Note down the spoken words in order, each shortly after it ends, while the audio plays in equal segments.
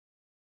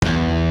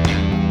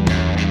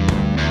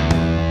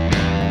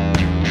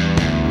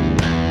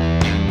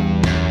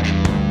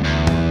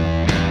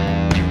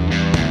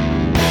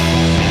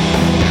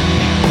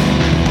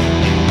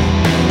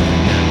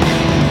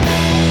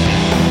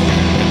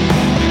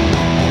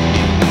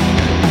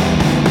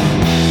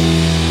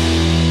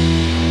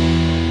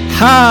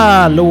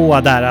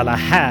Hallå där alla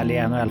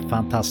härliga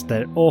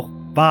NHL-fantaster och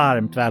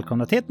varmt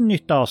välkomna till ett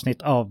nytt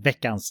avsnitt av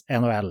veckans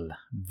NHL.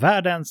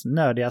 Världens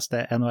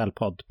nördigaste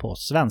NHL-podd på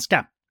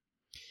svenska.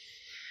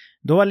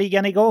 Då var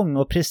ligan igång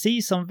och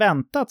precis som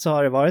väntat så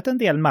har det varit en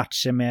del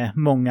matcher med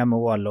många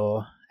mål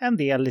och en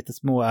del lite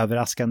små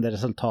överraskande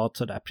resultat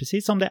sådär.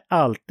 Precis som det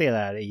alltid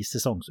är i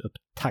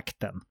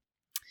säsongsupptakten.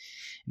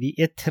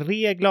 Vi är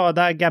 3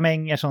 glada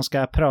gamänger som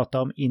ska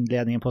prata om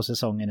inledningen på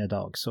säsongen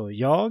idag. Så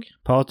jag,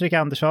 Patrik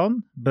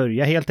Andersson,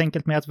 börjar helt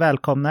enkelt med att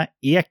välkomna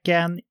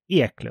Eken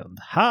Eklund.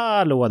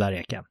 Hallå där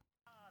Eken!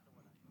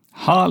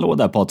 Hallå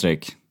där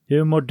Patrik!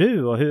 Hur mår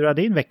du och hur har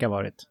din vecka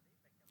varit?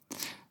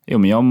 Jo,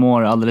 men jag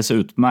mår alldeles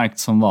utmärkt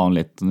som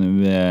vanligt.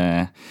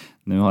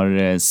 Nu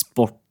har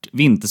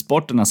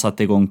vintersporterna satt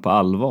igång på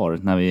allvar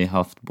när vi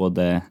haft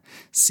både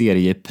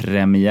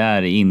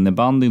seriepremiär i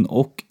innebandyn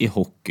och i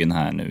hockeyn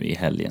här nu i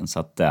helgen. Så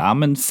att, ja,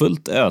 men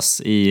fullt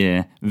ös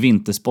i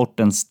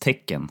vintersportens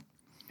tecken.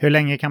 Hur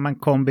länge kan man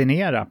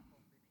kombinera?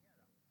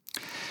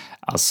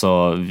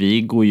 Alltså,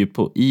 vi går ju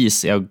på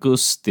is i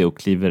augusti och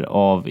kliver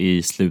av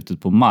i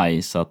slutet på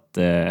maj, så att...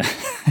 Nej,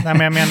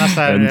 men jag menar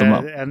så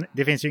här,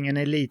 det finns ju ingen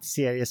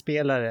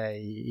elitseriespelare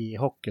i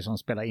hockey som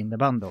spelar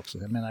innebandy också.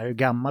 Jag menar, hur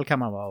gammal kan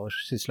man vara och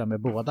syssla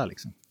med båda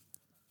liksom?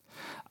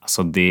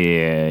 Alltså,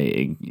 det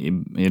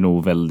är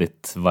nog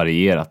väldigt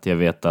varierat. Jag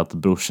vet att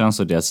brorsans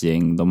och deras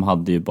gäng, de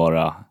hade ju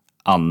bara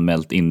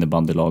anmält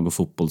innebandylag och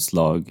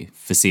fotbollslag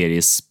för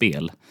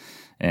seriespel.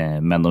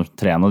 Men de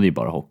tränade ju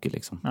bara hockey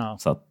liksom. Ja.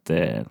 Så att,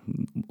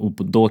 och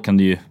då kan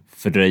du ju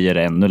fördröja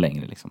det ännu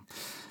längre liksom.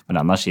 Men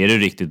annars är det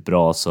riktigt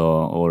bra så,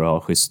 och du har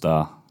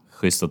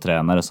schyssta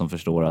tränare som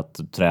förstår att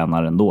du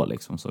tränar ändå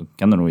liksom, så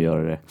kan du nog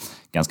göra det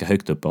ganska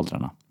högt upp i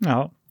åldrarna.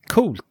 Ja,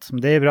 coolt.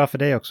 Det är bra för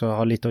dig också att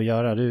ha lite att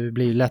göra. Du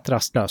blir lätt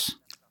rastlös.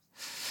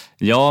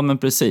 Ja, men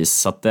precis.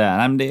 Så att, det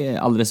är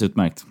alldeles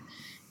utmärkt.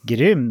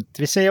 Grymt.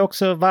 Vi säger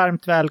också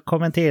varmt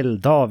välkommen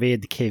till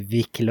David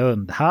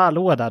Kviklund.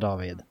 Hallå där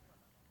David.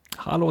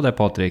 Hallå där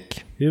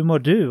Patrik. Hur mår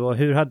du och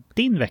hur har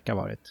din vecka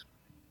varit?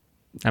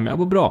 Ja, men jag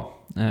mår bra.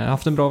 Jag har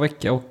haft en bra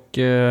vecka och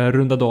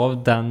rundade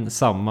av den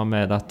samma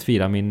med att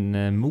fira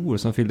min mor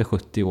som fyllde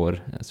 70 år.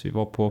 Så vi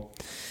var på,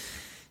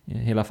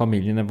 hela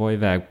familjen var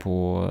iväg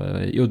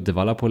i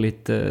Uddevalla på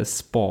lite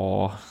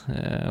spa,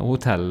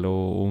 hotell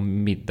och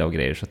middag och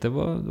grejer. Så att det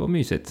var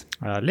mysigt.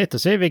 Ja, lite så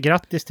säger vi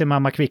grattis till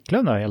mamma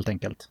Kviklund då helt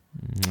enkelt.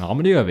 Ja,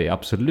 men det gör vi,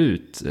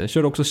 absolut. Jag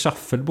körde också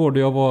shuffleboard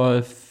och jag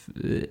var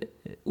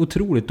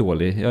otroligt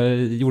dålig. Jag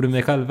gjorde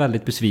mig själv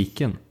väldigt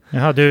besviken.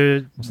 Jaha,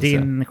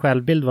 din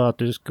självbild var att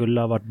du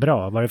skulle ha varit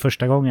bra. Var det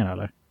första gången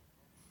eller?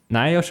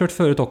 Nej, jag har kört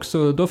förut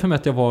också. Då för mig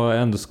att jag var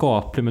ändå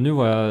skaplig. Men nu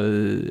var jag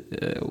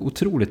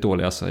otroligt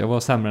dålig alltså. Jag var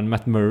sämre än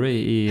Matt Murray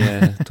i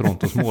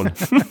Torontos mål.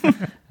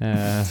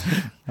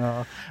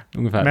 Ja.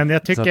 Ungefär. Men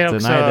jag tycker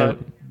också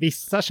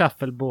vissa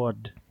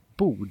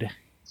shuffleboard-bord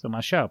som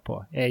man kör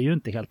på är ju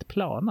inte helt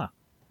plana.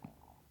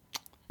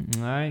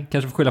 Nej,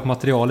 kanske får skylla på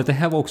materialet. Det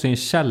här var också en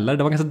källare.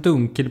 Det var ganska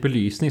dunkel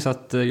belysning så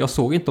att jag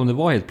såg inte om det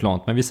var helt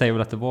plant. Men vi säger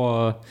väl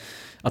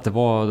att det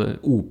var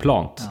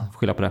oplant. Ja.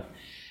 Skylla på det.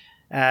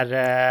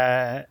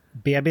 Är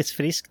bebis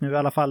frisk nu i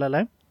alla fall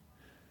eller?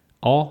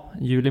 Ja,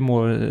 Julie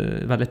mår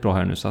väldigt bra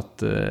här nu så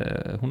att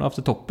hon har haft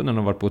det toppen när hon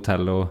har varit på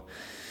hotell och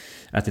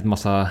ätit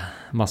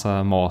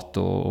massa mat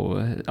och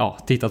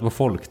tittat på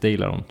folk, det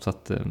gillar hon. Så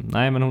att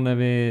nej, men hon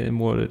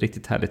mår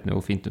riktigt härligt nu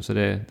och fint nu så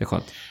det är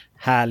skönt.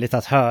 Härligt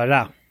att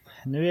höra.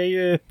 Nu är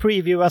ju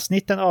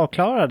preview-avsnitten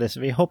avklarade så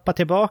vi hoppar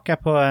tillbaka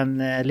på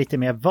en lite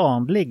mer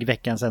vanlig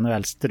veckans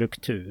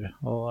NHL-struktur.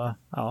 Och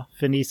ja,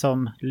 för ni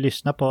som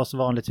lyssnar på oss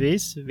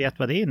vanligtvis vet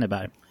vad det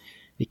innebär.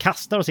 Vi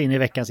kastar oss in i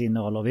veckans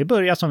innehåll och vi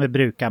börjar som vi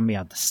brukar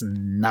med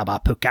snabba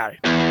puckar.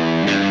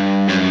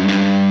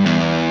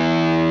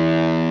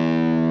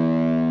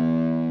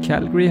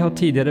 Calgary har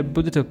tidigare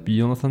budget upp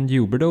Jonathan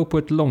Huberdeau på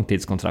ett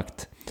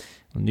långtidskontrakt.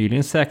 Och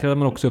nyligen säkrade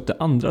man också upp det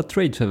andra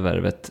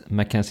trade-förvärvet,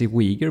 Mackenzie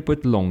Weegar, på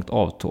ett långt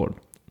avtal.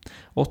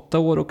 8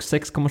 år och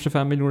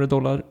 $6,25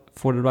 miljoner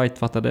får det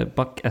rightfattade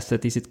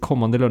backasset i sitt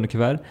kommande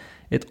lönekuvert.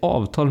 Ett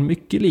avtal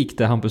mycket likt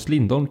det Hampus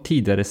Lindholm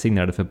tidigare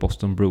signerade för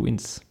Boston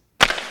Bruins.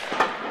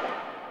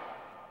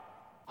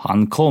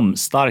 Han kom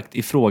starkt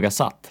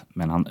ifrågasatt,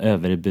 men han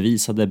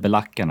överbevisade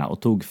belackarna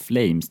och tog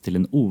Flames till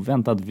en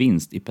oväntad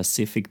vinst i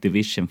Pacific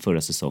Division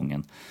förra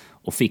säsongen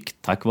och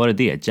fick tack vare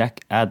det Jack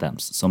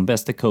Adams som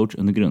bästa coach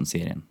under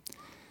grundserien.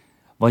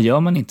 Vad gör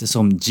man inte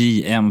som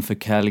GM för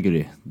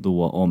Calgary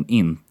då om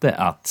inte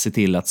att se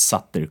till att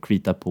Sutter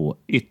kritar på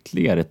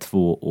ytterligare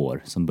 2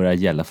 år som börjar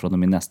gälla från och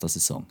med nästa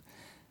säsong?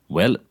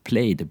 Well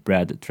played,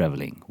 Brad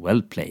Trevelling.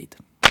 Well played.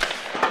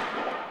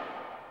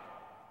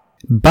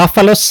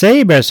 Buffalo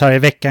Sabres har i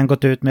veckan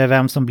gått ut med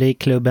vem som blir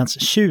klubbens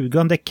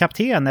 20:e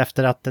kapten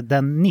efter att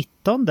den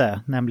 19:e,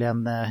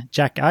 nämligen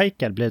Jack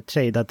Eichel, blev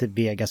tradad till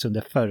Vegas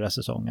under förra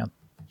säsongen.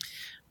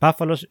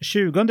 Buffalos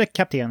 20:e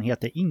kapten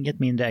heter inget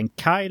mindre än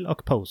Kyle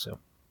Okposo.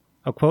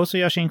 Okposo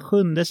gör sin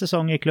 7:e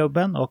säsong i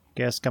klubben och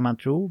ska man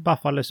tro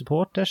Buffalo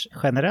supporters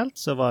generellt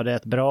så var det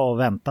ett bra och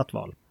väntat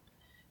val.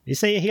 Vi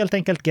säger helt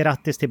enkelt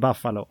grattis till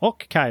Buffalo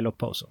och Kyle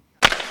Okposo.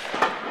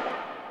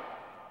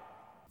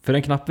 För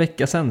en knapp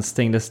vecka sedan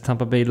stängdes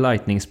Tampa Bay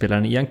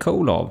Lightning-spelaren Ian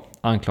Cole av,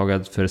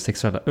 anklagad för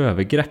sexuella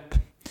övergrepp.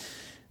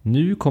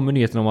 Nu kommer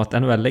nyheten om att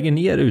NHL lägger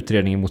ner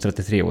utredningen mot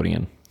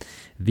 33-åringen.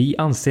 Vi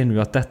anser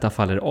nu att detta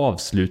fall är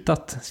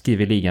avslutat,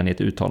 skriver ligan i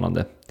ett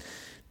uttalande.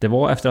 Det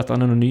var efter att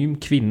en anonym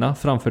kvinna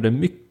framförde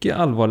mycket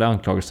allvarliga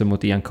anklagelser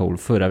mot Ian Cole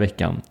förra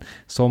veckan,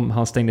 som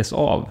han stängdes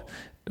av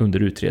under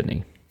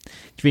utredning.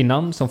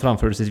 Kvinnan, som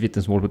framförde sitt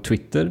vittnesmål på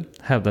Twitter,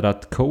 hävdade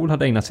att Cole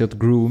hade ägnat sig åt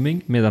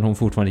grooming medan hon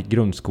fortfarande gick i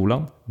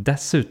grundskolan.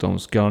 Dessutom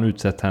skulle han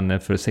utsett henne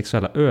för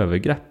sexuella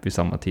övergrepp vid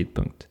samma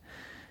tidpunkt.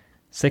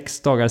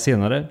 6 dagar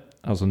senare,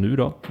 alltså nu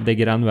då,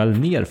 lägger NHL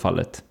ner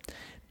fallet.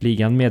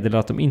 Ligan meddelar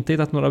att de inte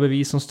hittat några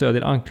bevis som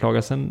stödjer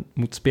anklagelsen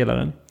mot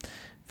spelaren.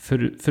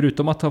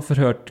 Förutom att ha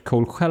förhört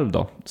Cole själv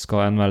då,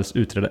 ska NHLs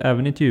utredare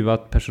även intervjua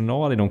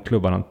personal i de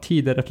klubbarna han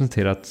tidigare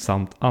representerat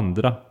samt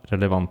andra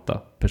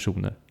relevanta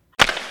personer.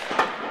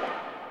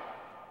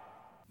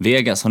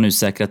 Vegas har nu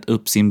säkrat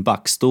upp sin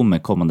backstomme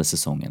kommande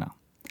säsongerna.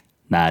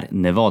 När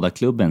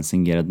Nevada-klubben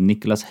signerade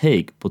Nicholas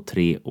Hague på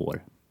 3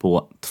 år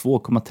på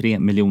 $2,3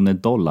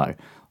 miljoner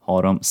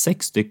har de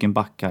 6 stycken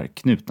backar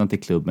knutna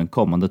till klubben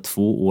kommande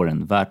 2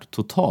 åren värt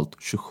totalt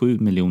 $27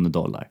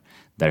 miljoner,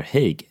 där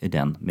Hague är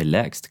den med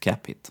lägst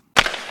cap hit.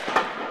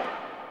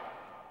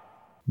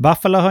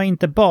 Buffalo har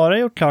inte bara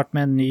gjort klart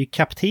med en ny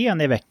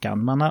kapten i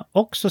veckan. Man har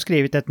också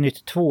skrivit ett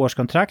nytt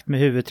 2-årskontrakt med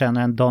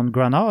huvudtränaren Don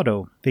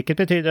Granado, vilket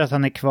betyder att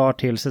han är kvar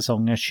till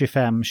säsongen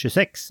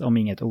 25-26 om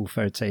inget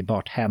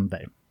oförutsägbart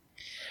händer.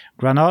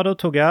 Granado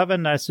tog över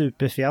när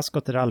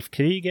superfiaskot Ralph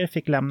Kryger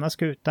fick lämna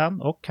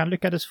skutan och han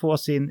lyckades få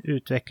sin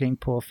utveckling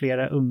på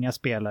flera unga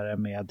spelare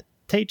med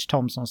Tage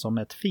Thompson som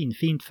ett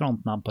fint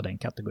frontnamn på den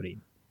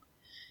kategorin.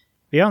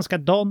 Vi önskar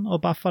Don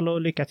och Buffalo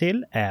lycka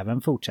till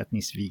även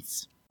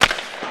fortsättningsvis.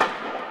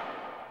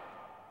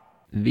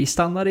 Vi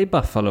stannar i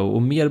Buffalo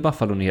och mer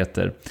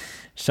Buffalo-nyheter.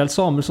 Kjell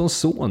Samuelssons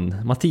son,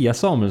 Mattias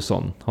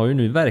Samuelsson, har ju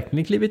nu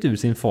verkligen klivit ur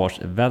sin fars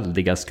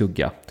väldiga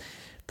skugga.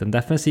 Den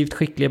defensivt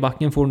skickliga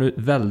backen får nu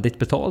väldigt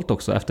betalt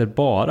också efter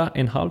bara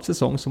en halv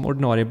säsong som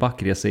ordinarie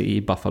backrese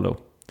i Buffalo.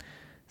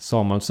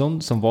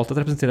 Samuelsson, som valt att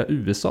representera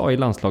USA i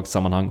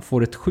landslagssammanhang,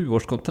 får ett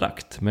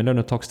 7-årskontrakt med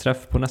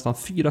lönetaksträff på nästan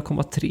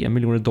 $4,3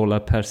 miljoner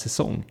per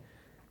säsong.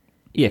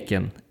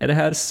 Eken, är det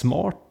här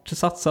smart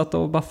satsat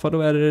av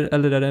Buffalo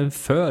eller är det en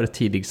för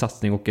tidig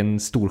satsning och en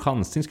stor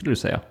chansning skulle du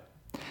säga?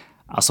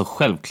 Alltså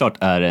självklart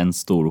är det en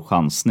stor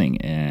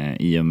chansning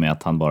i och med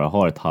att han bara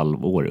har ett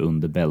halvår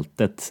under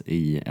bältet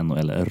i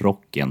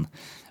NHL-rocken.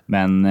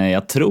 Men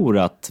jag tror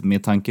att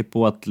med tanke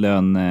på att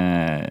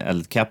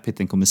eller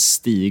cap-hiten kommer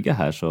stiga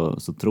här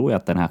så tror jag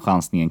att den här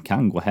chansningen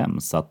kan gå hem.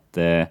 Så att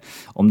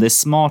om det är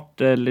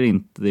smart eller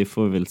inte, det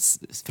får väl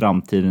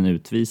framtiden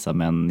utvisa.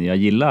 Men jag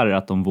gillar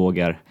att de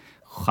vågar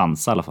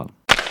chansa i alla fall.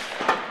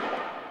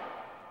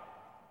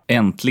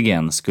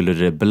 Äntligen skulle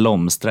det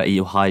blomstra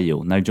i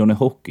Ohio när Johnny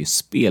Hockey,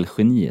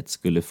 spelgeniet,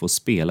 skulle få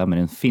spela med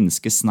den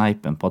finske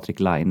snipern Patrik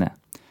Laine.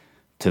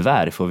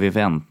 Tyvärr får vi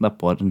vänta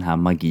på den här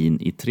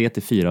magin i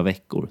 3-4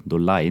 veckor då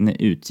Laine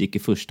utgick i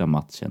första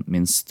matchen med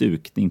en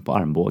stukning på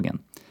armbågen.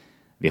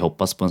 Vi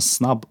hoppas på en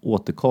snabb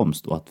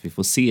återkomst och att vi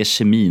får se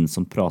kemin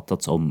som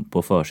pratats om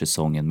på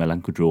försäsongen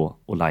mellan Gaudreau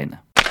och Laine.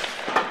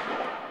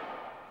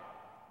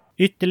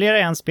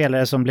 Ytterligare en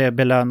spelare som blev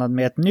belönad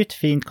med ett nytt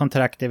fint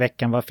kontrakt i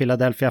veckan var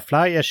Philadelphia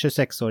Flyers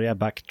 26-åriga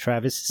back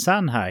Travis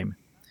Sanheim.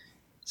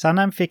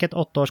 Sanheim fick ett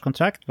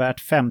 8-årskontrakt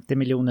värt $50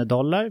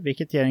 miljoner,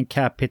 vilket ger en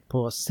cap hit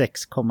på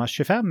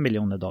 $6,25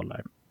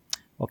 miljoner.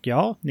 Och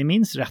ja, ni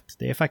minns rätt,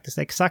 det är faktiskt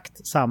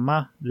exakt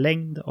samma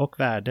längd och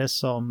värde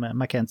som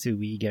Mackenzie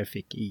Weegar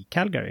fick i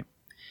Calgary.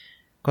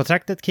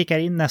 Kontraktet kickar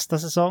in nästa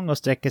säsong och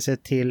sträcker sig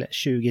till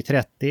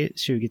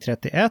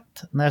 2030-2031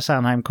 när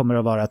Sanheim kommer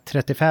att vara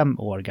 35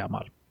 år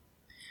gammal.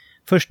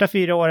 Första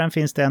 4 åren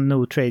finns det en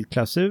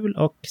no-trade-klausul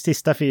och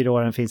sista 4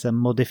 åren finns en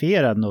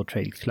modifierad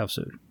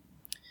no-trade-klausul.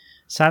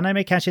 Sanheim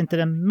är kanske inte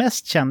den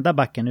mest kända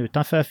backen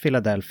utanför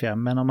Philadelphia,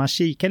 men om man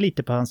kikar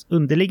lite på hans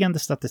underliggande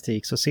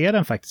statistik så ser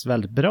den faktiskt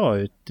väldigt bra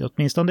ut,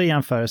 åtminstone i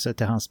jämförelse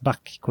till hans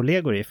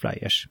backkollegor i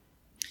Flyers.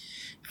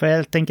 Får jag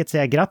helt enkelt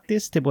säga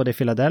grattis till både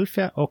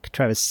Philadelphia och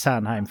Travis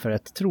Sanheim för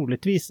ett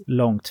troligtvis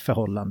långt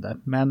förhållande.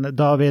 Men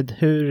David,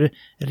 hur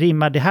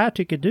rimmar det här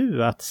tycker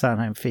du att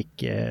Sanheim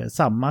fick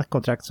samma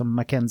kontrakt som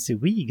Mackenzie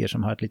Weegar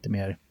som har ett lite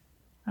mer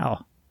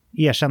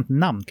erkänt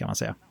namn kan man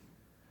säga?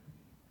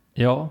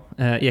 Ja,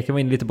 Eken var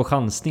inne lite på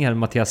chansning här med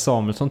Mattias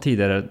Samuelsson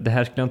tidigare. Det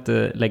här skulle jag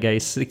inte lägga i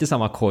riktigt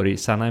samma korg.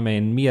 Sanheim är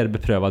en mer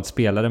beprövad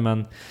spelare,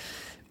 men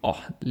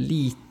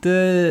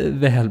lite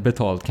väl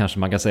betalt kanske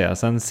man kan säga.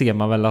 Sen ser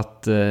man väl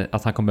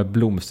att han kommer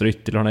blomstra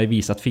ytterligare. Han har ju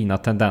visat fina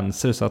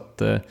tendenser så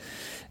att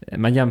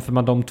men jämför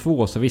man de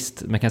två så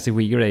visst, Mackenzie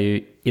Weegar är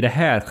ju i det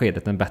här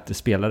skedet en bättre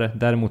spelare.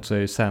 Däremot så är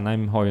ju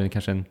Sanheim har ju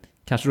kanske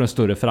en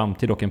större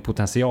framtid och en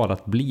potential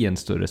att bli en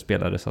större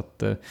spelare så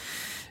att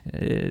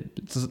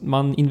så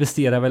man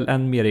investerar väl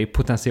än mer i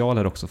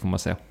potentialer också får man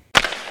säga.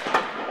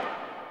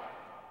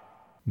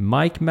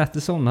 Mike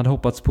Matheson hade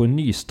hoppats på en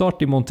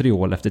nystart i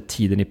Montreal efter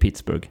tiden i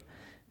Pittsburgh.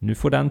 Nu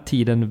får den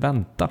tiden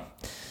vänta.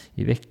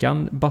 I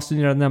veckan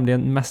basunerade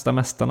nämligen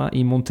mästarna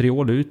i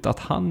Montreal ut att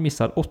han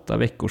missar 8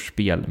 veckors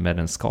spel med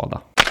en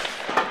skada.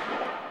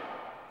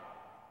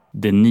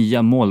 Det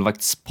nya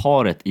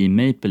målvaktsparet i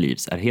Maple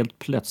Leafs är helt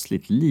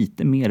plötsligt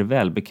lite mer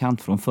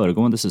välbekant från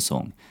föregående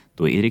säsong,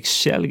 då Erik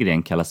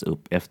Källgren kallas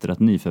upp efter att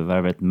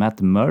nyförvärvet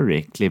Matt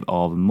Murray klev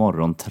av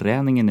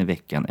morgonträningen i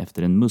veckan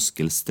efter en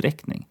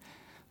muskelsträckning.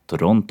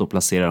 Toronto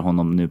placerar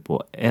honom nu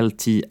på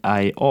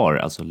LTIR,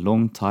 alltså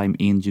Long Time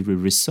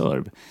Injury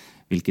Reserve,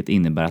 vilket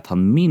innebär att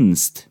han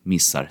minst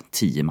missar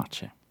 10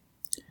 matcher.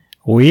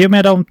 Och i och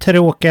med de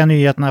tråkiga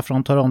nyheterna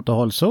från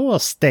Toronto-håll så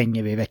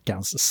stänger vi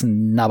veckans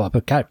snabba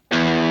puckar.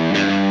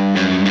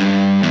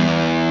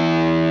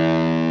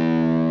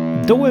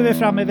 Då är vi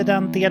framme vid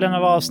den delen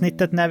av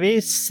avsnittet när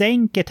vi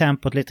sänker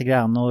tempot lite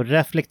grann och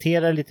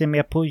reflekterar lite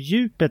mer på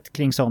djupet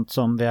kring sånt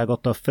som vi har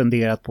gått och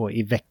funderat på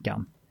i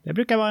veckan. Det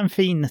brukar vara en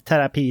fin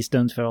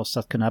terapistund för oss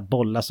att kunna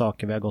bolla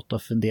saker vi har gått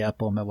och funderat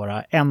på med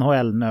våra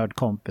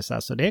NHL-nördkompisar,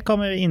 så det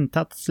kommer vi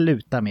inte att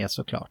sluta med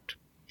såklart.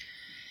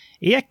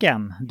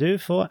 Eken, du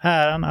får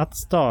äran att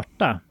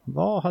starta.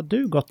 Vad har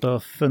du gått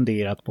och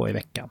funderat på i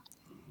veckan?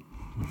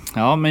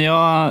 Ja, men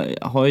jag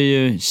har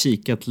ju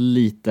kikat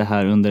lite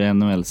här under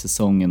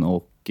NHL-säsongen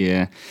och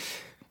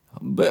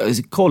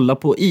kolla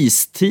på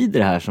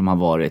istider här som har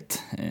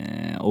varit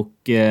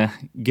och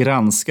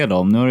granska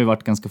dem. Nu har det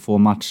varit ganska få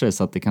matcher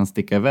så att det kan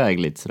sticka iväg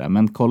lite sådär.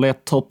 Men kollar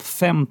jag topp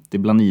 50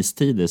 bland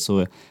istider så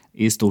är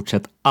i stort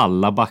sett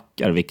alla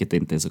backar, vilket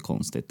inte är så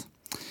konstigt.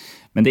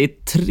 Men det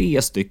är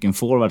 3 stycken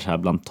forwards här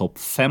bland topp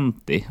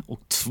 50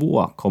 och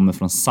 2 kommer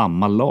från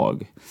samma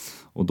lag.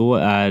 Och då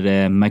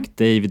är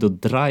McDavid och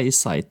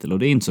Draisaitl, och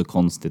det är inte så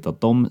konstigt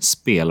att de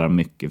spelar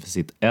mycket för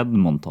sitt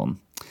Edmonton.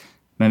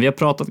 Men vi har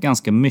pratat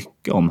ganska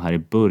mycket om här i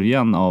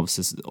början av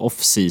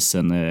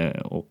off-season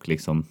och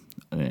liksom,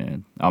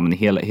 men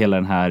hela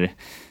den här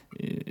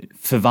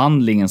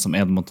förvandlingen som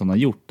Edmonton har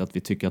gjort, att vi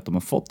tycker att de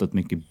har fått ett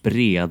mycket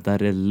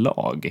bredare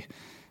lag.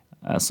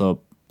 Alltså,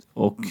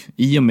 och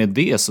i och med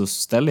det så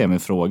ställer jag mig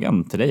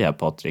frågan till dig här,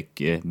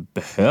 Patrik.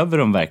 Behöver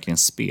de verkligen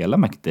spela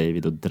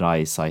McDavid och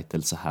Draisaitl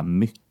så här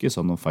mycket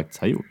som de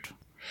faktiskt har gjort?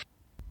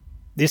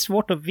 Det är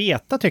svårt att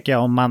veta tycker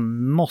jag om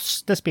man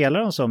måste spela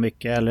dem så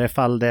mycket eller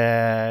ifall det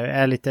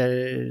är lite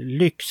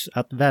lyx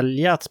att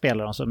välja att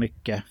spela dem så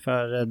mycket.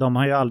 För de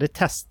har ju aldrig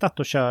testat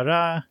att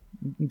köra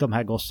de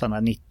här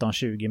gossarna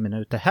 19-20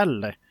 minuter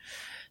heller.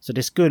 Så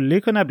det skulle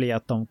ju kunna bli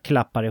att de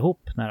klappar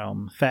ihop när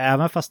de... För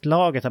även fast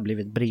laget har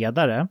blivit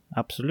bredare,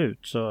 absolut,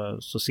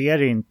 så ser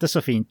det inte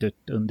så fint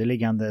ut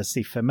underliggande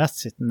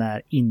siffermässigt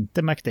när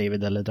inte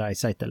McDavid eller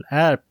Draisaitl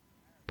är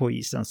på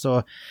isen.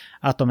 Så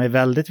att de är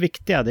väldigt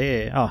viktiga,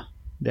 det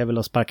är väl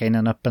att sparka in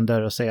en öppen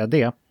dörr och säga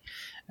det.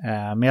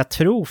 Men jag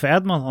tror för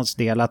Edmontons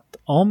del att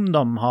om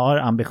de har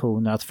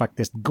ambitioner att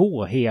faktiskt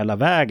gå hela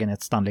vägen i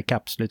ett Stanley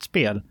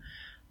Cup-slutspel,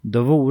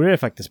 då vore det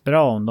faktiskt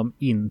bra om de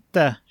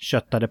inte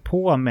köttade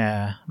på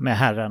med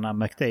herrarna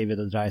McDavid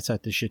och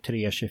Draisaitl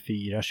 23,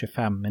 24,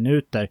 25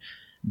 minuter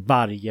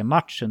varje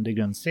match under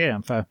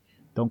grundserien. För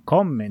de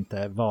kommer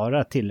inte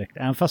vara tillräckligt,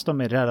 även fast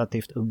de är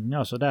relativt unga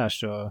och sådär,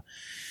 så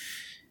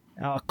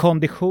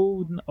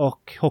kondition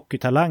och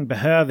hockeytalang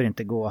behöver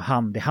inte gå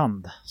hand i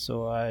hand. Så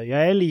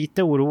jag är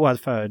lite oroad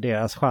för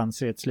deras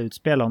chanser i ett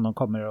slutspel om de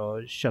kommer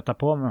att kötta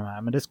på med de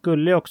här. Men det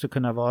skulle också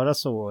kunna vara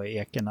så,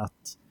 Eken,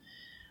 att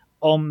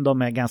om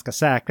de är ganska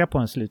säkra på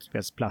en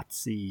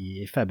slutspelsplats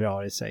i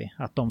februari,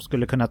 att de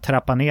skulle kunna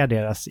trappa ner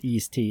deras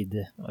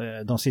istid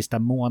de sista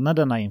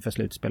månaderna inför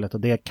slutspelet, och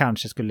det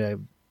kanske skulle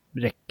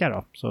räcka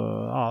då.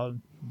 Så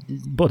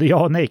både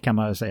ja och nej kan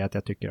man säga att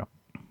jag tycker då.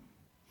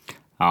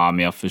 Ja,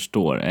 men jag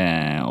förstår.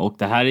 Och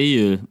det här är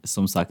ju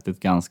som sagt ett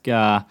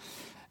ganska,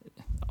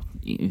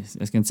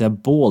 jag ska inte säga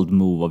bold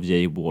move av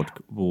Jay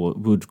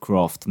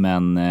Woodcroft,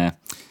 men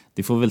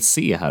det får väl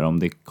se här om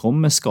det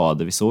kommer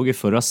skador. Vi såg i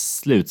förra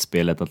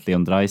slutspelet att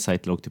Leon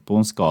Draisaitl åkte på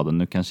en skada.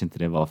 Nu kanske inte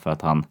det var för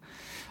att han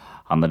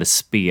hade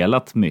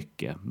spelat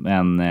mycket.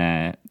 Men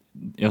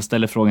jag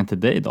ställer frågan till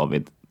dig,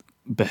 David.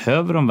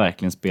 Behöver de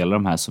verkligen spela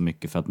de här så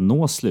mycket för att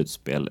nå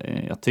slutspel?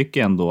 Jag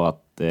tycker ändå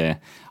att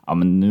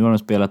men nu har de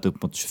spelat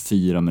upp mot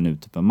 24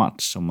 minuter per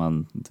match. Om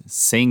man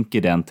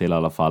sänker den till i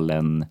alla fall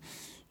en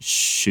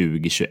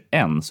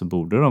 20-21 så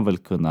borde de väl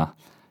kunna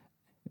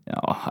i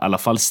alla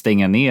fall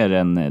stänga ner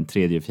en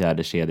tredje och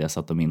fjärde kedja så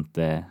att de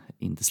inte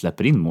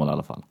släpper in mål i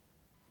alla fall.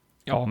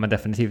 Ja, men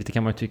definitivt, det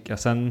kan man ju tycka.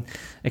 Sen är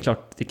det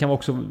klart, det kan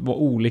också vara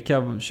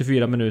olika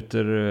 24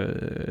 minuter,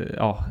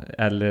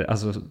 eller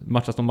alltså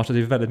de matchar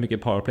ju väldigt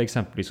mycket powerplay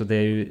exempelvis, så det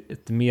är ju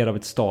mer av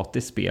ett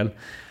statiskt spel.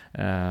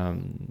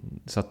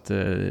 Så att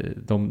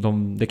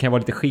det kan vara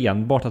lite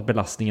skenbart att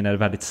belastningen är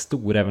väldigt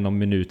stor även om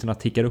minuterna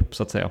tickar upp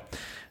så att säga.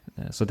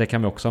 Så det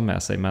kan vi också ha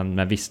med sig,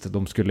 men visst,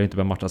 de skulle inte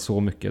behöva matcha så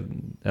mycket.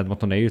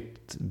 Edmonton är ju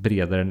ett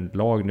bredare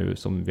lag nu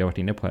som vi har varit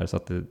inne på här, så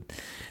att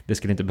det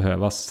skulle inte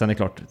behövas. Sen är det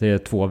klart, det är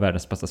 2 av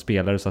världens bästa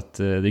spelare, så att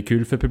det är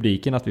kul för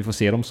publiken att vi får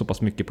se dem så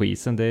pass mycket på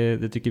isen.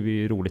 Det tycker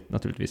vi är roligt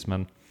naturligtvis,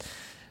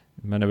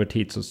 men över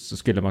tid så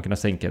skulle man kunna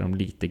sänka dem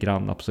lite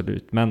grann,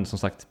 absolut. Men som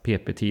sagt,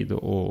 PP-tid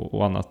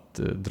och annat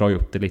drar ju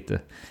upp det lite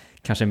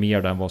kanske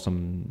mer än vad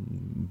som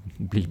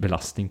blir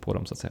belastning på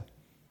dem så att säga.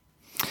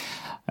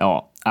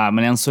 Ja, men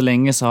än så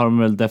länge så har de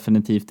väl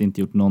definitivt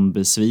inte gjort någon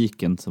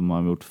besviken som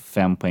har gjort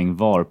 5 poäng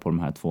var på de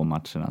här 2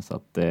 matcherna. Så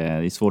att det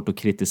är svårt att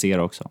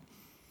kritisera också.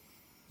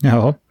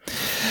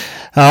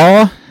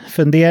 Ja,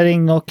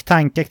 fundering och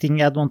tankar kring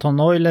Edmonton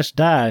Oilers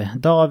där.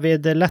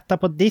 David, lätta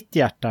på ditt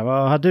hjärta.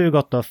 Vad har du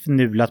gått och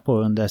fnulat på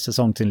under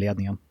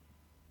säsongsinledningen?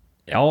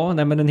 Ja,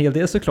 nej men en hel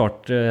del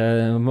såklart.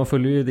 Man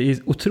följer ju, det är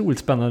otroligt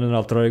spännande när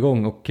allt drar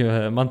igång och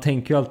man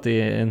tänker ju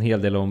alltid en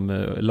hel del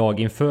om lag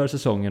inför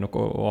säsongen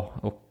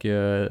och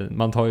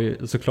man tar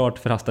ju såklart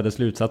förhastade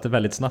slutsatser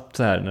väldigt snabbt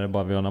så här när det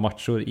bara vi har några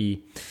matcher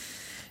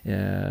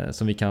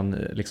som vi kan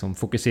liksom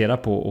fokusera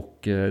på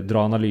och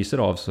dra analyser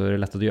av, så är det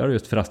lätt att göra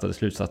just förhastade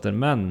slutsatser.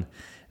 Men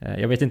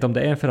jag vet inte om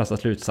det är en förhastad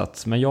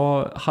slutsats, men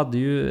jag hade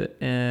ju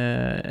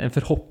en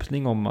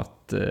förhoppning om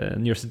att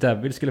New Jersey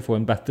Devils skulle få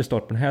en bättre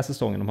start på den här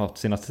säsongen de har haft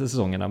de senaste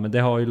säsongerna, men det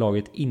har ju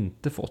laget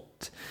inte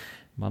fått.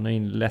 Man har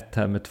inlett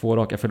här med 2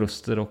 raka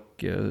förluster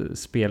och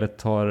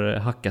spelet har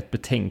hackat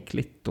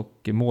betänkligt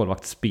och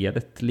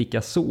målvaktsspelet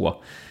lika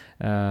så.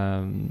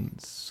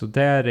 Så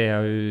där är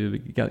jag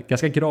ju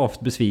ganska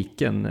gravt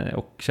besviken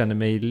och känner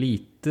mig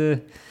lite,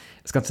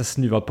 jag ska inte säga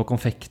snuvad på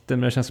konfekten,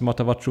 men det känns som att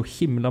det har varit så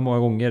himla många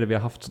gånger vi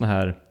har haft såna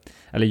här,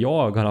 eller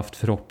jag har haft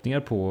förhoppningar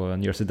på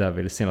New Jersey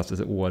Devils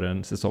senaste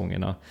åren,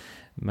 säsongerna,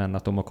 men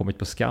att de har kommit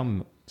på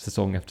skam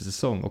säsong efter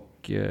säsong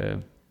och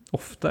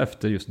ofta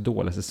efter just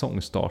dåliga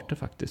säsongstarter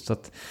faktiskt. Så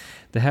att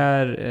det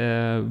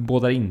här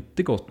bådar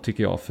inte gott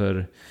tycker jag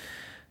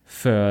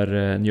för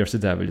New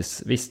Jersey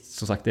Devils. Visst,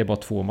 som sagt, det är bara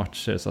 2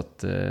 matcher så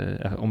att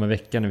om en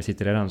vecka när vi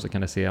sitter i den så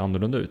kan det se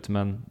annorlunda ut.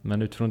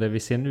 Men utifrån det vi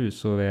ser nu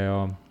så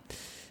är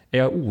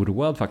jag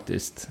oroad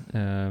faktiskt.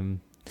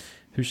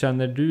 Hur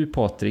känner du,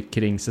 Patrik,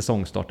 kring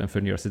säsongstarten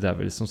för New Jersey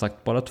Devils? Som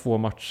sagt, bara 2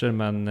 matcher,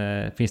 men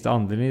finns det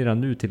anledning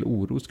redan nu till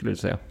oro skulle du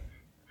säga?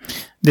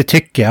 Det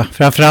tycker jag.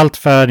 Framförallt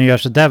för New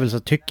Jersey Devils så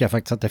tycker jag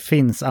faktiskt att det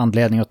finns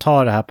anledning att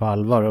ta det här på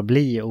allvar och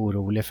bli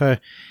orolig. För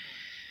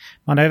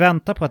man har ju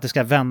väntat på att det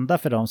ska vända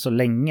för dem så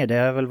länge. Det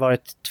har väl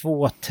varit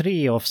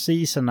 2-3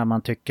 off-season när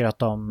man tycker att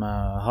de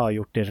har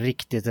gjort det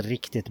riktigt,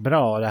 riktigt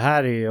bra. Det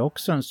här är ju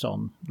också en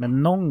sån.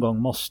 Men någon gång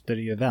måste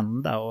det ju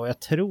vända. Och jag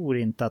tror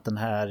inte att den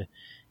här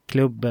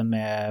klubben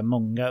med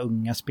många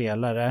unga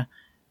spelare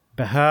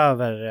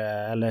behöver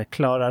eller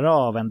klarar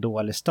av en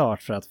dålig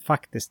start för att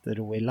faktiskt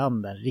ro i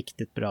land en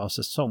riktigt bra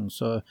säsong.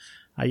 Så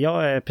ja,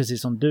 jag är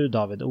precis som du,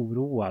 David,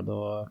 oroad,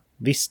 och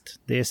visst,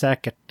 det är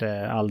säkert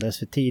alldeles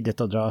för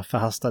tidigt att dra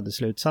förhastade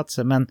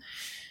slutsatser, men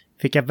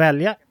fick jag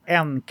välja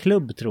en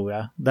klubb tror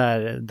jag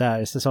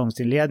där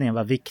säsongsinledningen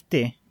var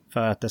viktig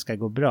för att det ska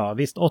gå bra.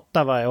 Visst,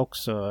 Ottawa är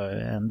också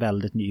en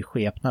väldigt ny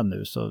skepnad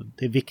nu, så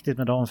det är viktigt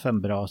med dem för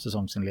en bra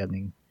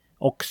säsongsinledning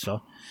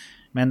också.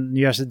 Men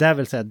New Jersey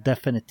Devils är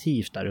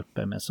definitivt där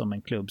uppe med som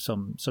en klubb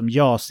som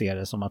jag ser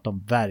det som att de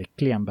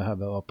verkligen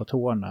behöver vara på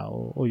tårna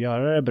och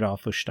göra det bra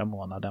första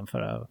månaden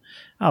för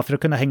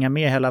att kunna hänga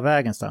med hela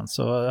vägen sen.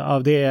 Så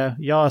av det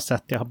jag har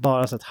sett, jag har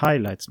bara sett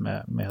highlights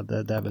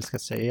med Devils ska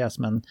sägas,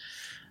 men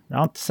det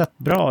har inte sett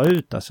bra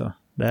ut alltså.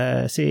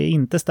 Det ser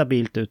inte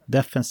stabilt ut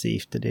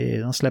defensivt.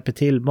 De släpper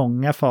till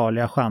många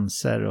farliga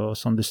chanser och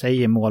som du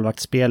säger,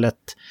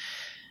 målvaktsspelet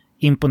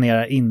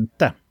imponerar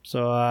inte. Så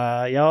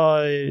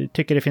jag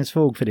tycker det finns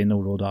fog för din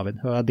oro, David.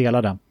 Jag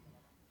delar den.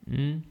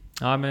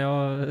 Ja, men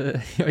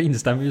jag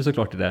instämmer ju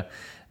såklart i det.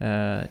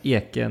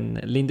 Eken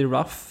Lindy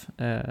Ruff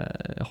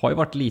har ju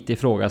varit lite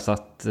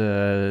ifrågasatt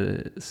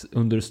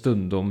under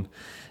stundom.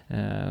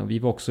 Vi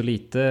var också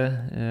lite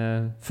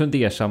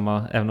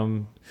fundersamma, även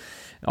om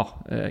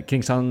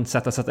kring hans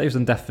sätt att sätta just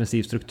en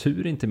defensiv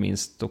struktur inte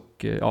minst.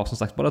 Och som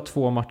sagt, bara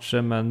 2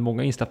 matcher men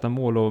många insläppta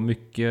mål och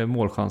mycket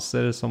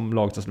målchanser som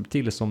laget har släppt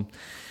till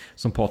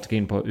som Patrik är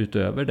in på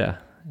utöver det.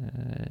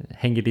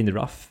 Hänger Lindy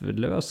Ruff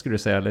lös skulle du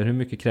säga, eller hur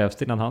mycket krävs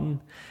det innan han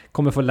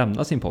kommer få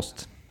lämna sin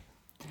post?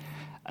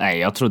 Nej,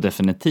 jag tror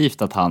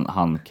definitivt att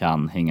han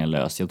kan hänga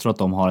lös. Jag tror att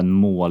de har en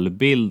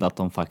målbild att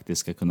de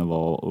faktiskt ska kunna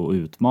vara och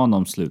utmana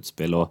om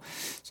slutspel. Och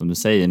som du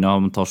säger, nu har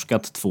de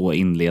torskat 2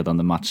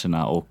 inledande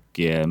matcherna och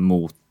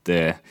mot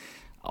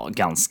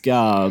ganska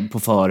på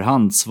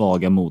förhand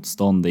svaga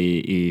motstånd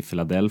i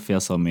Philadelphia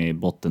som är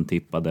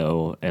bottentippade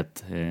och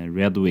ett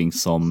Red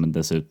Wings som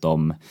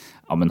dessutom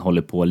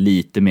håller på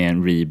lite med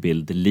en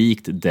rebuild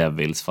likt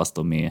Devils fast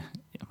de är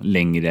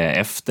längre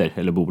efter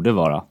eller borde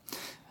vara.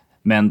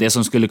 Men det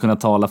som skulle kunna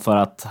tala för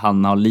att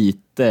han har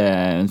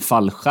lite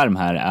fallskärm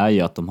här är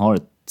ju att de har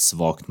ett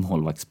svagt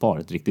målvaktspar,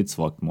 ett riktigt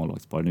svagt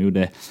målvaktspar. Nu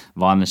gjorde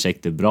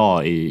Vanecek det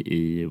bra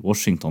i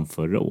Washington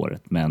förra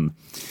året, men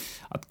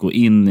att gå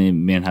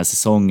in med den här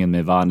säsongen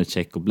med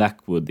Vanecek och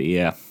Blackwood det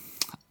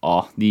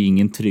är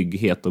ingen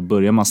trygghet, och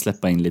börjar man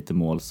släppa in lite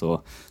mål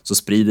så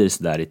sprider det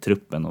sig där i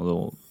truppen och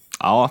då,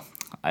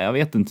 jag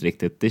vet inte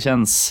riktigt. Det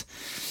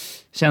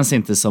känns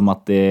inte som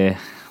att det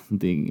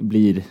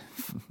blir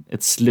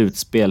ett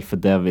slutspel för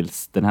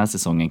Devils den här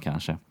säsongen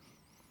kanske.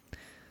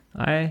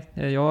 Nej,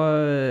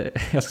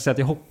 jag ska säga att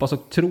jag hoppas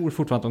och tror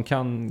fortfarande att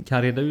de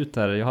kan reda ut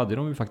det här. Jag hade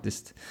dem ju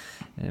faktiskt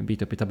en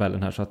bit upp i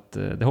tabellen här, så att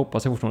det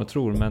hoppas jag fortfarande och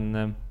tror.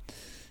 Men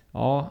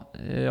ja,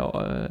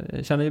 jag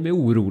känner mig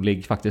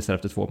orolig faktiskt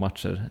efter 2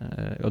 matcher.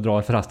 Jag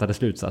drar förhastade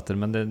slutsatser,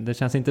 men det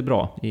känns inte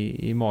bra.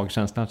 I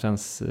magkänslan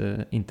känns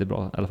inte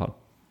bra i alla fall.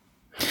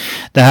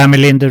 Det här med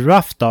Lindy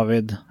Ruff,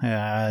 David.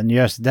 New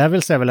Jersey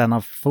Devils är väl en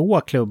av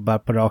få klubbar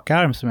på rak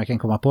arm som jag kan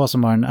komma på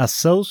som har en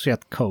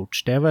associate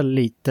coach. Det är väl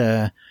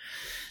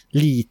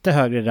lite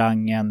högre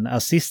rang än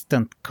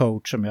assistant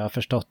coach, om jag har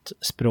förstått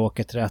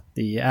språket rätt,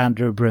 i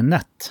Andrew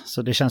Brunette.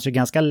 Så det känns ju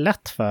ganska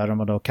lätt för dem,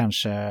 och då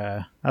kanske...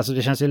 Alltså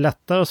det känns ju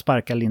lättare att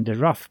sparka Lindy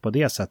Ruff på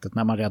det sättet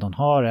när man redan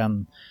har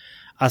en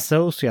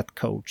associate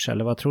coach,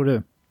 eller vad tror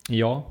du?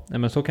 Ja,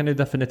 men så kan det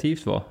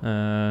definitivt vara.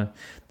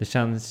 Det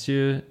känns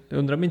ju...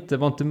 Undrar om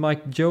var inte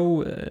Mike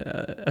Joe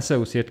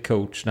associate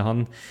coach när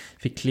han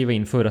fick kliva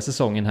in förra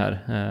säsongen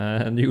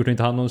här. Nu gjorde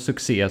inte han någon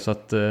succé, så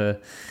att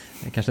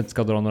jag kanske inte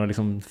ska dra några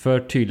liksom för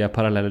tydliga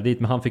paralleller dit,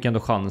 men han fick ändå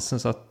chansen,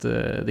 så att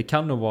det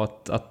kan nog vara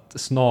att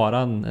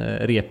snaran,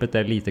 repet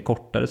är lite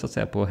kortare så att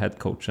säga på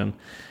headcoachen.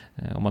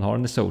 Om man har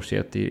en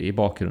associate i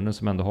bakgrunden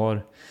som ändå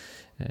har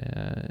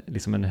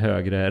liksom en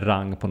högre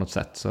rang på något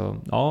sätt. Så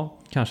ja,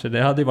 kanske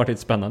det hade ju varit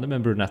lite spännande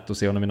med Brunette och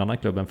se honom i en annan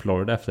klubb än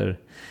Florida efter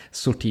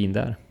sortin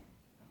där.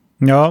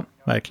 Ja,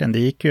 verkligen. Det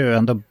gick ju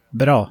ändå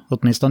bra.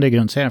 Åtminstone i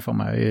grundserien får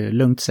man ju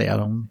lugnt säga.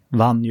 De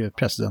vann ju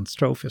President's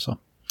Trophy så.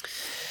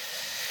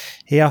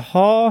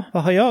 Jaha,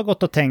 vad har jag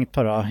gått och tänkt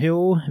på då?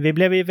 Jo, vi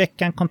blev i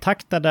veckan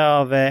kontaktade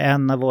av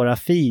en av våra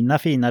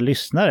fina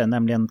lyssnare,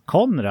 nämligen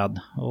Konrad.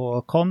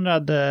 Och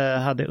Konrad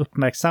hade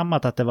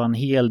uppmärksammat att det var en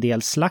hel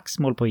del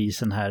slagsmål på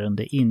isen här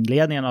under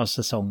inledningen av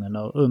säsongen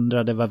och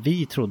undrade vad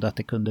vi trodde att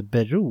det kunde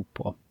bero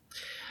på.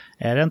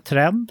 Är det en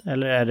trend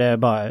eller är det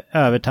bara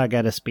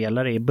övertaggade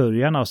spelare i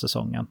början av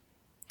säsongen?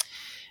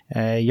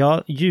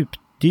 Jag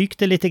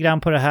djupdykte lite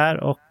grann på det här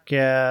och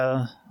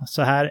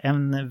så här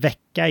en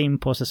vecka in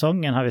på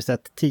säsongen har vi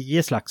sett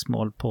 10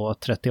 slagsmål på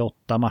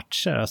 38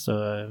 matcher. Alltså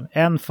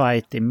en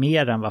fight är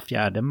mer än var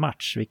fjärde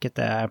match, vilket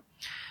är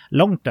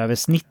långt över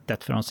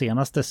snittet för de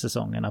senaste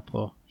säsongerna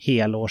på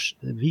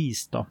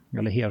helårsvis då,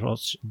 eller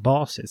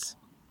helårsbasis.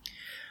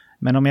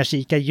 Men om jag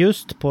kikar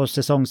just på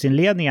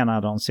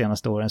säsongsinledningarna de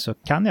senaste åren så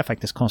kan jag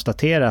faktiskt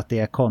konstatera att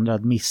det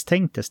Konrad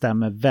misstänkte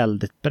stämmer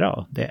väldigt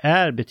bra. Det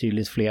är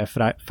betydligt fler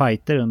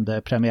fighter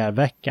under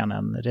premiärveckan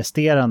än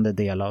resterande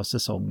del av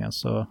säsongen.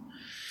 Så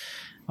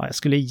ja, jag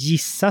skulle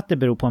gissa att det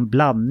beror på en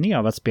blandning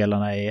av att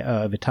spelarna är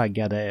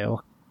övertaggade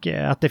och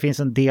att det finns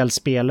en del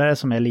spelare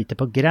som är lite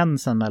på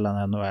gränsen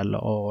mellan NHL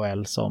och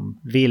AHL som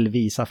vill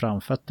visa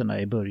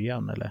framfötterna i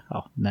början. Eller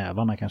ja,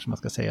 nävarna kanske man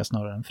ska säga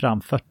snarare än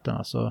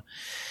framfötterna. Så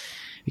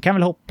vi kan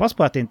väl hoppas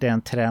på att det inte är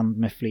en trend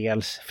med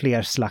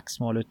fler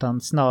slagsmål,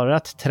 utan snarare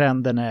att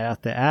trenden är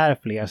att det är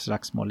fler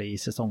slagsmål i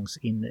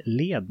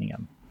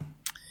säsongsinledningen.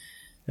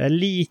 Jag är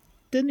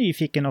lite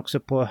nyfiken också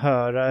på att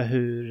höra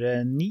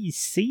hur ni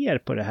ser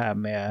på det här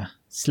med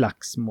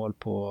slagsmål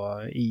på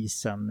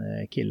isen,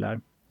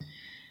 killar.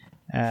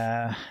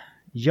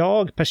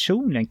 Jag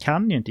personligen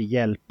kan ju inte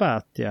hjälpa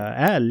att jag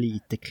är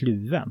lite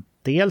kluven.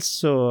 Dels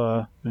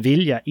så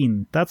vill jag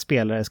inte att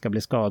spelare ska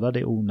bli skadade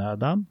i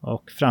onödan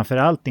och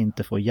framförallt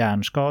inte få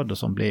hjärnskador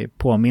som blir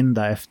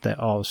påminda efter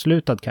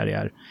avslutad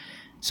karriär.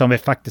 Som vi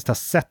faktiskt har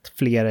sett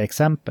flera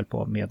exempel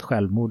på med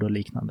självmord och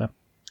liknande.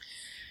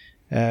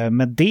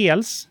 Men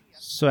dels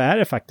så är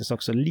det faktiskt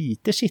också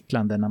lite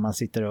kittlande när man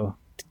sitter och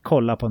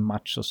kollar på en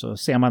match och så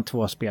ser man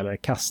 2 spelare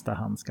kasta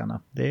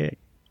handskarna. Det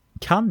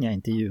kan jag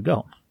inte ljuga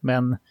om.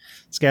 Men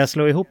ska jag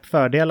slå ihop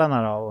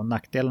fördelarna och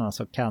nackdelarna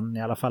så kan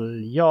i alla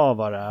fall jag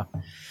vara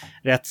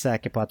rätt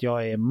säker på att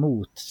jag är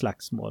emot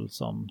slagsmål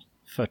som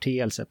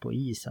förteelse på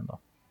isen då.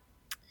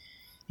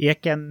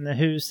 Eken,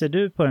 hur ser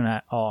du på den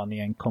här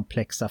aningen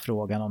komplexa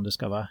frågan om du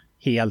ska vara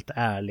helt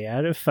ärlig?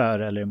 Är du för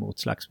eller emot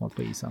slagsmål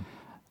på isen?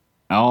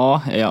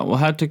 Ja, och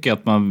här tycker jag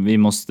att vi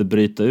måste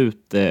bryta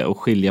ut och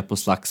skilja på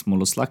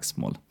slagsmål och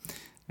slagsmål.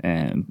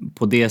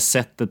 På det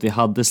sättet vi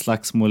hade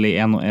slagsmål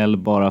i NHL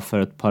bara för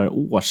ett par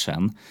år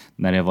sedan,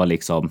 när det var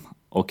liksom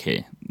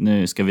okej,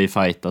 nu ska vi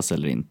fightas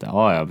eller inte.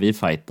 Ja, vi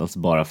fightas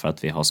bara för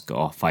att vi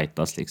ska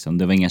fightas liksom.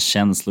 Det var inga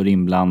känslor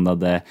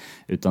inblandade,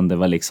 utan det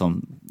var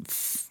liksom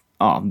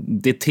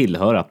det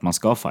tillhör att man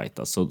ska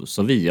fightas,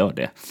 så vi gör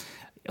det.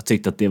 Jag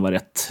tyckte att det var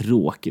rätt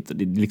tråkigt och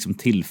det liksom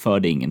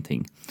tillförde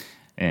ingenting.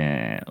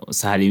 Och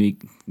så här i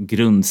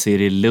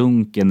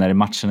grundserielunken när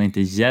matcherna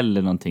inte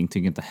gäller någonting,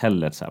 tycker inte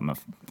heller så här, men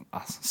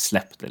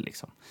släpp det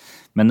liksom.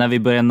 Men när vi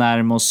börjar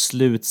närma oss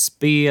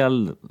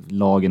slutspel,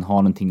 lagen har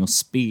någonting att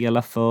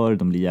spela för,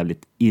 de blir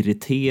jävligt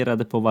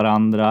irriterade på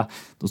varandra,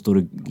 då står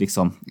det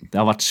liksom, det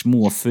har varit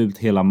småfult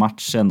hela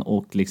matchen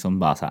och liksom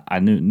bara så här,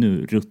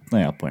 nu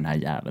ruttnar jag på den här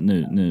jäveln,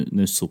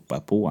 nu sopar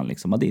jag på han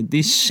liksom. Det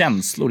är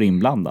känslor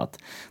inblandat.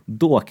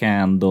 Då kan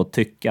jag ändå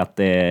tycka att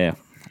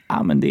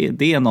men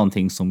det är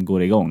någonting som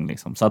går igång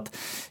liksom. Så att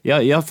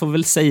jag får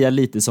väl säga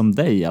lite som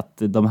dig att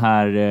de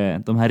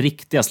här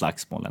riktiga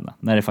slagsmålen,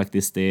 när det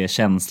faktiskt är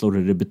känslor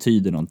och det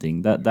betyder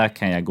någonting, där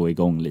kan jag gå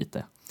igång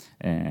lite.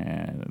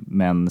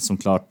 Men som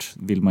klart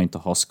vill man inte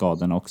ha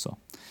skadorna också.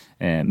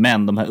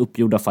 Men de här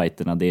uppgjorda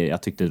fighterna,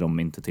 jag tyckte de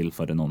inte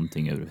tillförde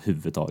någonting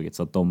överhuvudtaget.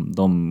 Så att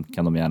de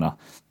kan de gärna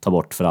ta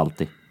bort för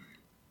alltid.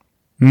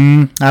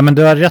 Ja, men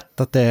du har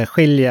rätt att det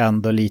skiljer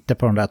ändå lite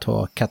på de där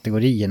två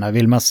kategorierna.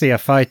 Vill man se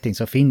fighting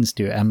så finns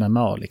det ju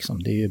MMA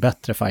liksom. Det är ju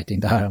bättre fighting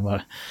där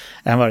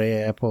än vad det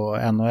är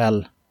på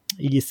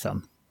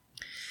NHL-isen.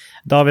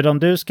 David, om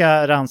du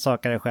ska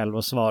rannsaka dig själv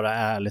och svara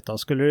ärligt då,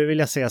 skulle du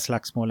vilja se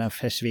slagsmålen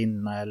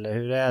försvinna, eller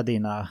hur är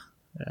dina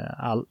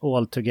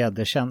all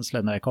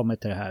together-känslor när det kommer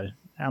till det här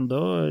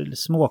ändå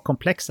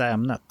småkomplexa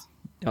ämnet?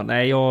 Ja,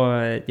 nej,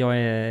 jag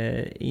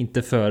är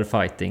inte för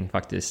fighting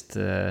faktiskt,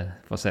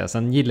 får säga.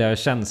 Sen gillar jag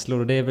känslor,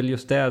 och det är väl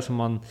just där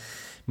som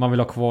man vill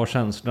ha kvar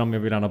känslorna, om jag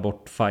vill ha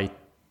bort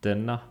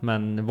fighterna.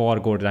 Men var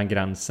går den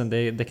gränsen?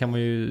 Det kan man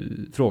ju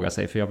fråga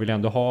sig, för jag vill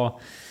ändå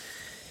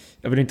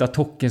jag vill inte att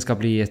hockeyn ska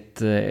bli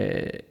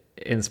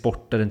en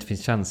sport där det inte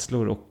finns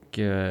känslor och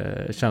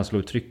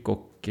känslouttryck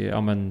och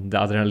det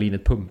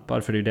adrenalinet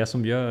pumpar, för det är det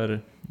som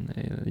gör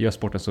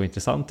sporten så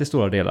intressant i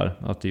stora delar,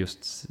 att det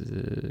just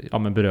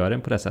berör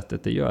en på det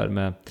sättet det gör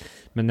med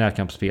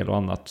närkampsspel och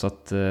annat. Så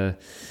att,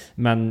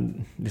 men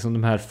liksom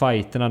de här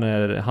fighterna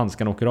när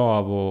handskan åker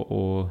av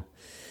och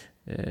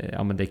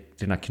det är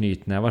dina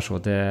knytnävar så,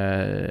 det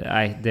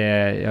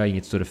är jag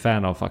inget större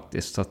fan av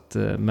faktiskt. Så att,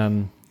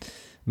 men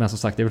som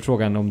sagt, det är väl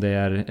frågan om det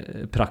är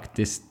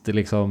praktiskt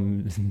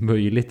liksom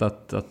möjligt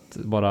att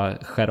bara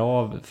skära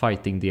av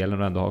fighting-delen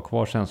och ändå ha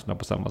kvar känslorna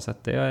på samma sätt.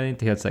 Det är jag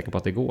inte helt säker på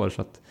att det går.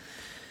 Så att,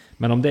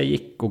 men om det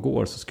gick och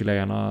går så skulle jag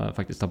gärna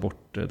faktiskt ta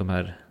bort de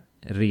här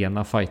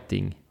rena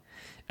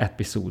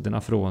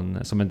fighting-episoderna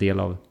som en del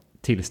av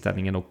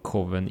tillställningen och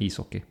showen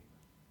ishockey.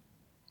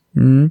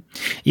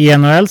 I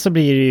NHL så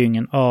blir det ju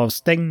ingen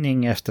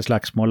avstängning efter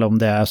slagsmål om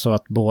det är så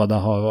att båda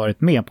har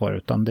varit med på det,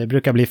 utan det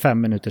brukar bli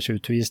 5 minuters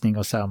utvisning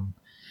och sen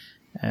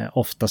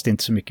oftast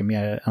inte så mycket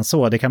mer än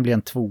så. Det kan bli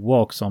en 2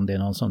 också om det är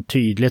någon som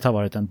tydligt har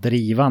varit en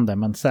drivande,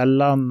 men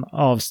sällan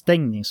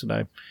avstängning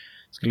sådär.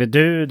 Skulle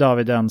du,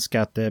 David,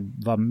 önska att det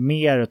var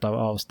mer utav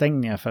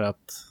avstängningar för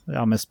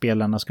att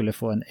spelarna skulle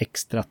få en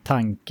extra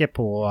tanke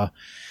på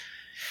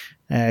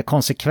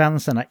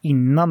konsekvenserna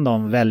innan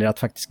de väljer att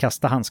faktiskt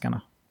kasta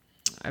handskarna?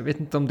 Jag vet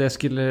inte om det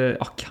skulle,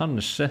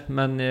 kanske,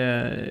 men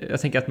jag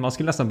tänker att man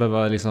skulle nästan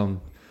behöva liksom,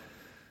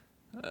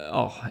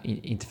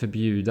 inte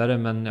förbjuda det,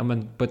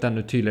 men på ett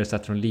ännu tydligare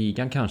sätt från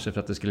ligan kanske, för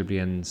att det skulle bli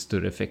en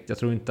större effekt. Jag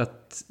tror inte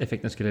att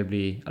effekten skulle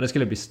bli, det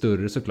skulle bli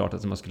större såklart,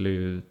 att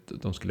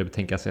de skulle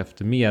tänka sig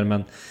efter mer,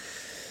 men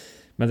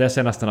det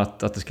ser nästan att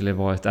det skulle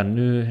vara ett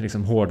ännu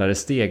liksom hårdare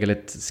steg, eller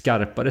ett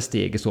skarpare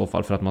steg i så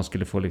fall, för att man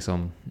skulle få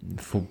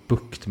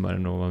bukt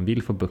med det, och man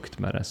vill få bukt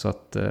med det. Så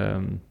att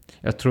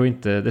jag tror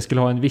inte, det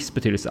skulle ha en viss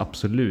betydelse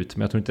absolut,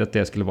 men jag tror inte att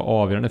det skulle vara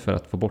avgörande för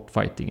att få bort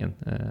fightingen.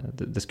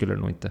 Det skulle det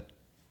nog inte.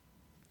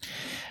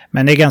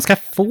 Men det är ganska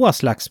få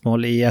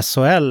slagsmål i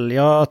SHL.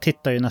 Jag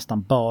tittar ju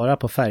nästan bara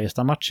på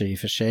Färjestad-matcher i och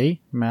för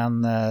sig.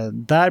 Men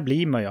där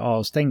blir man ju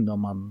avstängd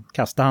om man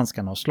kastar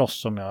handskarna och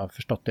slåss, om jag har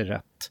förstått det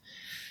rätt.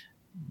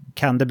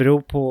 Kan det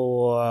bero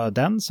på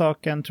den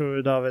saken, tror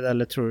du, David?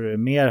 Eller tror du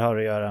mer har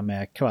att göra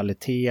med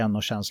kvaliteten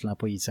och känslorna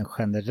på isen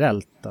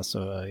generellt? Alltså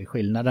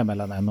skillnaden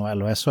mellan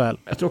NHL och SHL?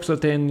 Jag tror också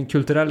att det är en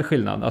kulturell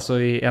skillnad. Alltså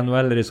i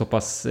NHL är det så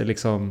pass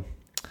liksom...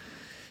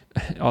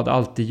 det har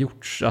alltid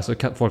gjorts. Alltså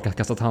folk har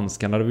kastat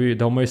handskarna.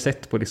 Det har man ju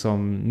sett på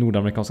liksom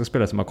nordamerikanska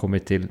spelare som har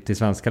kommit till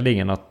svenska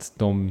ligan, att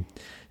de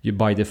ju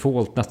by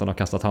default nästan har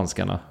kastat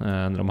handskarna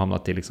när de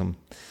hamnat i liksom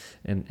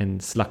en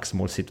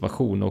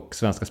slagsmålssituation, och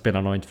svenska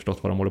spelarna har inte förstått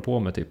vad de håller på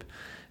med typ.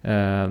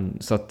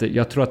 Så att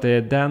jag tror att det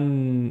är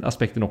den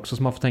aspekten också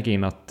som man får tänka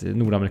in, att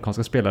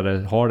nordamerikanska spelare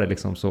har det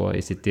liksom så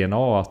i sitt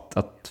DNA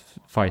att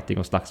fighting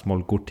och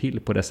slagsmål går till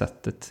på det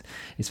sättet.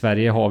 I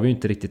Sverige har vi ju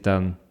inte riktigt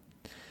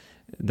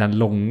den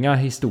långa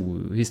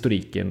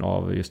historiken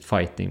av just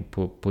fighting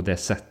på det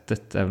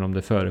sättet, även om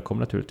det förekommer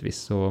naturligtvis.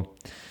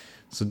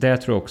 Så det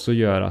tror jag också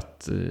gör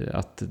att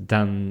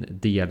den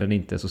delen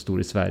inte är så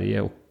stor i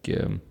Sverige, och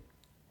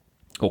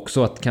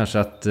också att kanske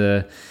att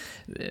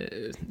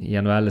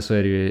i NHL så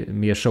är det ju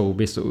mer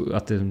showbiz, och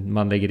att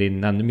man lägger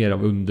in ännu mer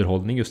av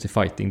underhållning just i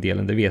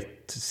fighting-delen. Det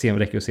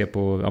räcker att se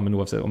på,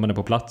 oavsett om man är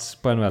på plats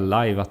på NHL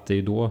live, att det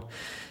är då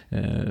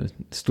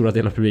stora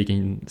delar av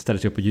publiken ställer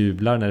sig upp och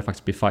jublar när det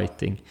faktiskt blir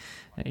fighting.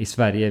 I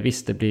Sverige,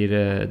 visst, det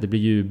blir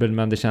jubel,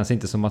 men det känns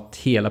inte som att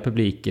hela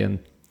publiken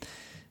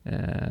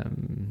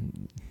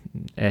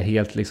är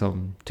helt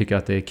liksom tycker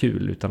att det är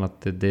kul, utan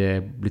att det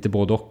är lite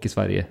både och i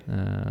Sverige.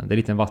 Det är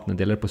lite en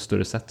vattendelare på ett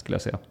större sätt, skulle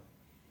jag säga.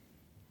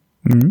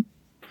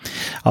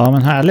 Ja,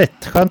 men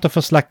härligt. Skönt att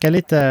få slacka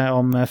lite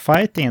om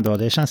fighting då.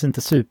 Det känns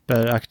inte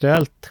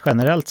superaktuellt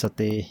generellt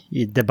sett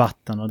i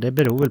debatten, och det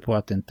beror väl på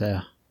att det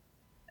inte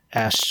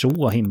är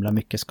så himla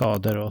mycket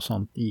skador och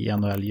sånt i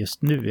NHL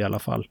just nu i alla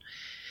fall.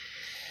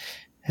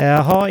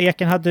 Jaha,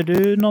 Eken, hade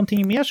du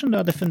någonting mer som du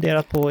hade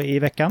funderat på i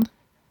veckan?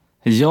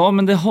 Ja,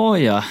 men det har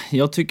jag.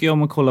 Jag tycker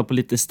om att kolla på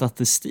lite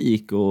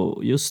statistik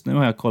och just nu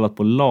har jag kollat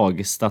på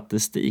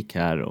lagstatistik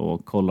här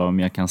och kollar om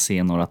jag kan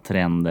se några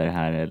trender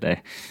här eller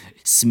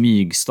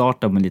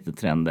smygstarta med lite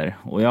trender.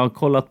 Och jag har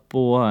kollat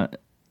på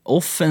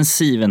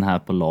offensiven här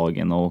på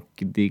lagen och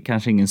det är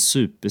kanske ingen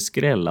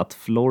superskräll att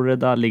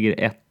Florida ligger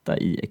etta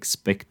i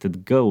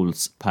expected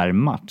goals per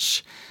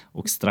match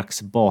och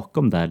strax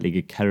bakom där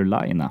ligger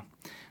Carolina.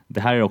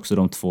 Det här är också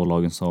de två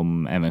lagen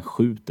som även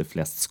skjuter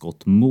flest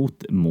skott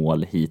mot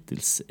mål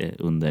hittills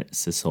under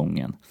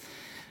säsongen.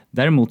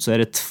 Däremot så är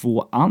det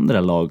två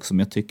andra lag som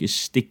jag tycker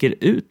sticker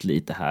ut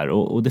lite här.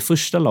 Och det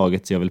första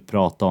laget jag vill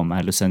prata om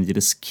är Los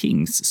Angeles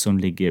Kings som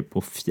ligger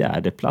på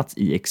 4:e plats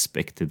i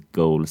expected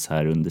goals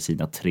här under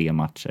sina 3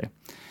 matcher.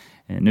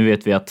 Nu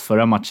vet vi att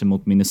förra matchen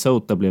mot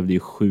Minnesota blev det ju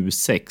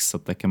 7-6 så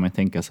där kan man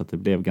tänka sig att det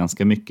blev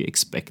ganska mycket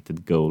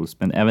expected goals.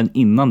 Men även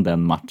innan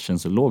den matchen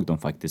så låg de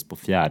faktiskt på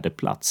 4:e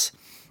plats.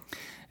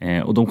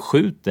 Och de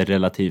skjuter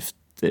relativt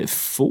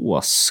få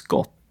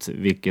skott,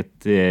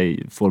 vilket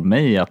får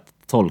mig att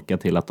tolka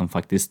till att de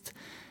faktiskt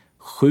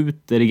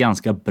skjuter i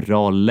ganska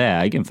bra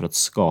lägen för att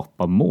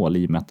skapa mål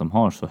i och med att de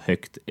har så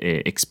högt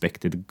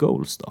expected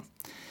goals då.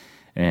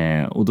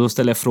 Och då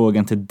ställer jag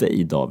frågan till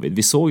dig, David.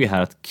 Vi såg ju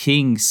här att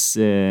Kings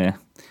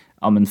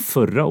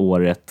förra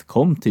året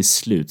kom till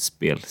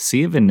slutspel.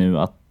 Ser vi nu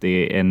att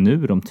det är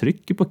nu de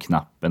trycker på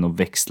knappen och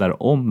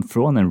växlar om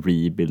från en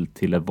rebuild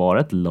till att vara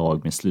ett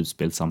lag med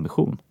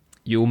slutspelsambition?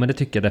 Jo, men det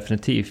tycker jag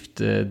definitivt.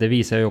 Det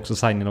visar ju också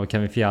signingen av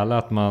Kevin Fiala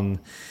att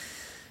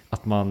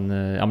man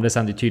det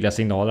sänder tydliga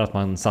signaler att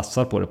man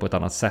satsar på det på ett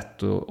annat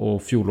sätt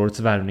och fjolårets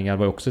värvningar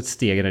var också ett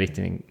steg i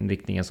den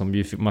riktningen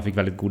som man fick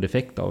väldigt god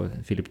effekt av.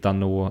 Filip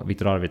Danault,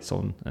 Viktor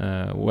Arvidsson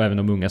och även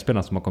de unga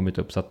spelarna som har kommit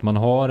upp, så att man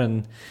har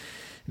en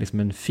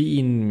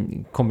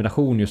fin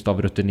kombination just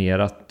av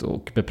rutinerat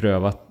och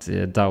beprövat.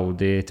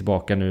 Dowdy är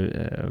tillbaka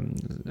nu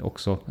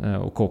också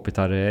och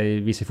Kopitar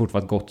visar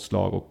fortfarande ett gott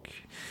slag och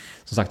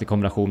som sagt i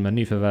kombination med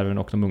nyförvärven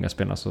och de unga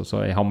spelarna så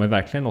har man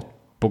verkligen något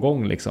på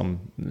gång liksom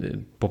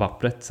på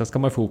pappret. Sen ska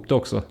man få ihop det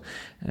också.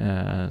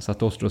 Så att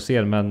det återstår att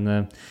se.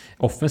 Men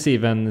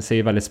offensiven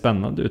ser väldigt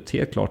spännande ut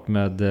helt klart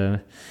med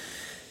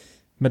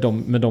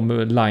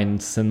de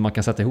linesen man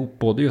kan sätta ihop.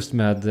 Både just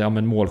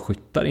med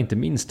målskyttar inte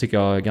minst tycker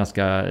jag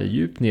ganska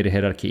djupt ner i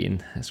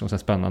hierarkin. Som är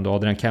spännande. Och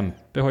Adrian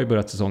Kempe har ju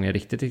börjat säsongen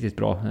riktigt, riktigt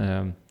bra.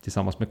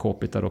 Tillsammans med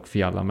Kopitar och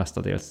Fiala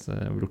mestadels.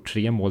 Har gjort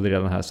 3 mål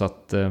redan här så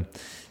att...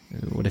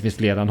 Och det finns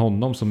fler än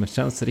honom som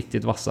känns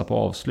riktigt vassa på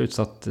avslut.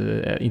 Så att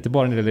inte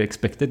bara när det gäller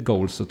expected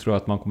goals så tror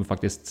jag att man kommer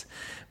faktiskt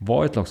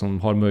vara ett lag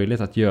som har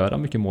möjlighet att göra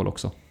mycket mål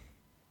också.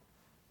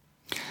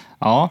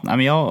 Ja,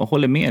 men jag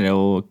håller med dig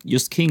och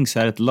just Kings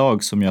är ett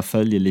lag som jag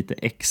följer lite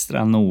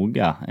extra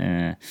noga.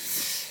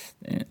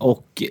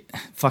 Och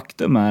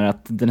faktum är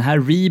att den här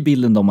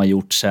rebuilden de har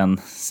gjort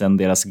sen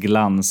deras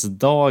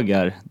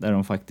glansdagar där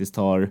de faktiskt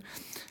har...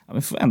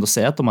 Vi får ändå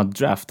säga att de har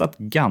draftat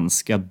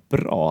ganska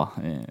bra.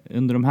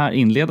 Under de här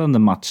inledande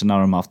matcherna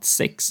har de haft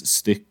 6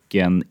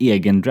 stycken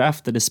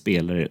egendraftade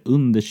spelare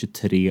under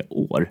 23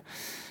 år.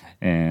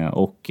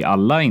 Och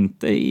alla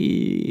inte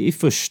i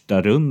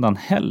första rundan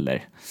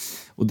heller.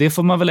 Och det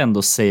får man väl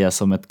ändå säga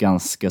som ett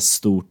ganska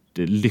stort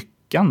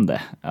lyckande.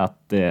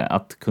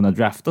 Att kunna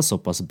drafta så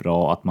pass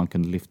bra att man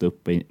kunde lyfta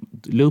upp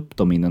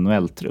dem i en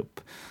NHL-trupp.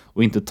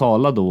 Och inte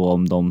tala då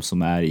om de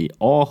som är i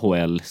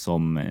AHL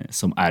som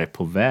är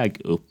på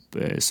väg upp,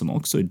 som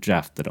också är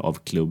draftade av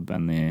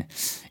klubben.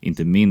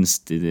 Inte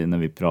minst när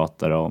vi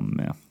pratar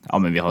om,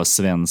 men vi har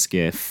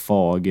svenske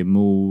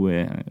Fagemo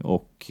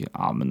och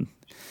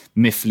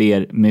med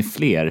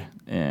fler.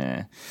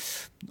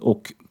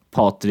 Och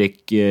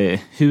Patrik,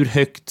 hur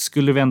högt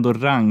skulle vi ändå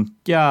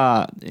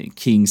ranka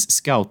Kings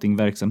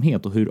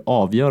scoutingverksamhet och hur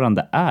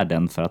avgörande är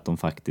den för att de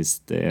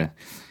faktiskt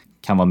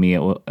kan vara med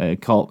och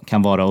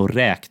kan vara och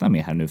räkna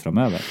med här nu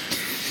framöver?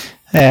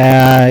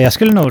 Jag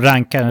skulle nog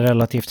ranka den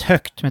relativt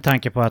högt med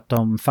tanke på att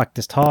de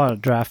faktiskt har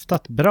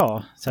draftat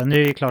bra. Sen är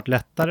det ju klart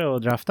lättare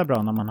att drafta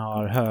bra när man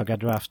har höga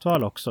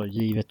draftval också,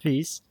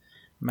 givetvis.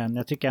 Men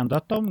jag tycker ändå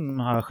att de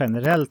har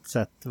generellt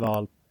sett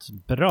valt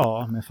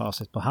bra med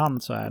facit på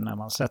hand så är när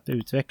man sett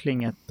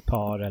utveckling ett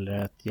par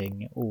eller ett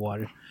gäng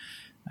år.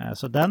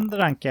 Så den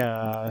rankar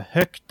jag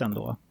högt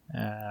ändå.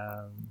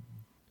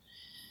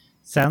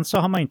 Sen så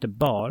har man inte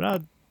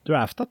bara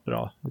draftat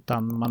bra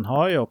utan man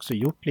har ju också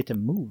gjort lite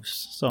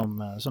moves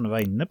som du var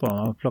inne på.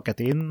 Man har plockat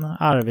in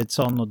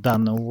Arvidsson och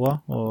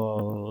Danault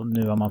och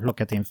nu har man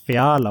plockat in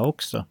Fiala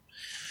också.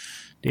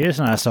 Det är ju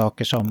sådana här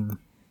saker som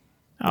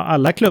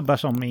alla klubbar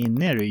som är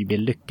inne i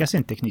rebuild lyckas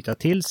inte knyta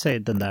till sig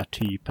den där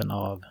typen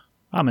av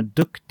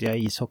duktiga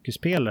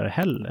ishockeyspelare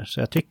heller. Så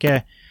jag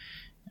tycker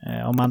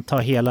om man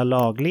tar hela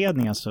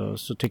lagledningen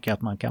så tycker jag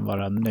att man kan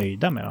vara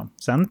nöjda med dem.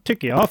 Sen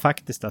tycker jag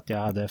faktiskt att jag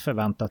hade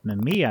förväntat mig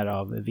mer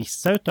av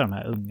vissa av de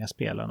här unga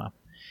spelarna.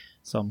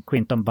 Som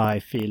Quinton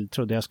Byfield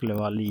trodde jag skulle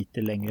vara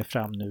lite längre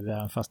fram nu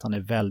även fast han är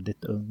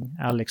väldigt ung.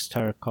 Alex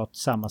Turcotte,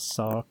 samma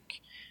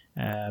sak.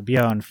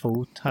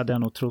 Björnfot hade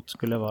jag nog trott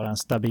skulle vara en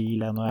stabil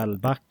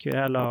NHL-back i det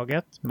här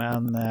laget.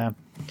 Men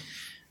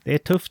det är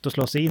tufft att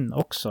slå sig in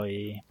också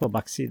på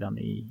backsidan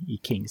i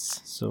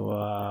Kings. Så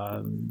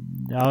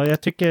ja,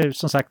 jag tycker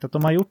som sagt att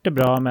de har gjort det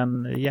bra,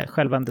 men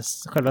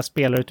själva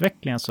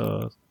spelarutvecklingen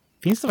så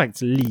finns det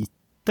faktiskt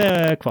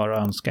lite kvar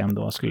att önska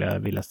ändå, skulle jag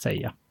vilja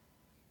säga.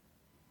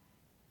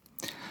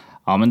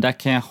 Ja, men där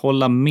kan jag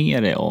hålla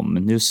med dig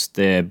om. Just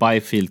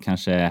Byfield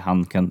kanske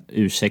han kan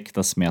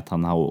ursäktas med att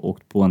han har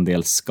åkt på en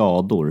del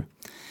skador.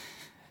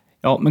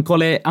 Ja, men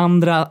kolla i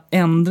andra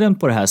änden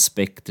på det här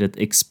spektret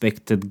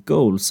expected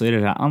goals, så är det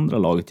här andra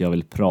laget jag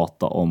vill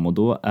prata om, och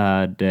då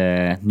är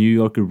det New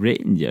York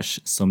Rangers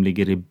som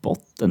ligger i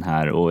botten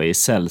här och är i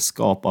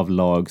sällskap av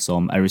lag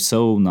som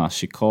Arizona,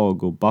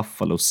 Chicago,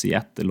 Buffalo,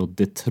 Seattle och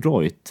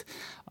Detroit.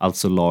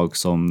 Alltså lag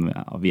som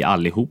vi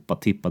allihopa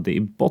tippade i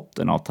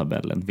botten av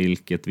tabellen,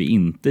 vilket vi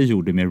inte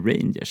gjorde med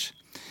Rangers.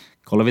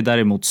 Kollar vi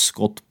däremot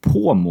skott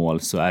på mål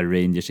så är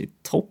Rangers i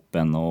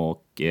toppen,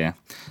 och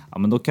ja,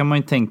 men då kan man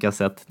ju tänka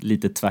sig att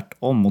lite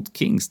tvärtom mot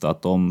Kings då,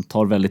 att de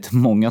tar väldigt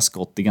många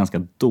skott i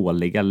ganska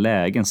dåliga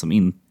lägen som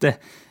inte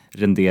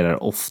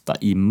renderar ofta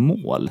i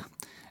mål.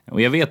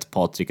 Och jag vet,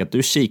 Patrik, att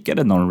du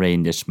kikade någon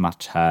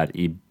Rangers-match här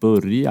i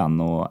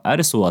början, och är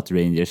det så att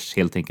Rangers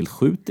helt enkelt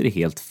skjuter i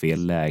helt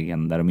fel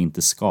lägen där de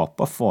inte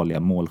skapar farliga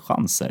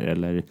målchanser,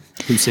 eller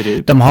hur ser det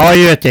ut? De har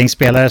ju ett gäng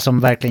spelare som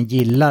verkligen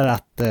gillar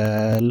att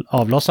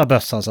avlossa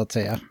bössan, så att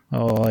säga.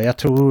 Och jag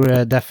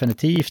tror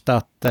definitivt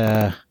att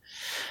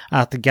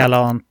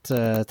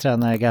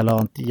tränare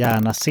Galant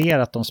gärna ser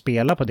att de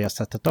spelar på det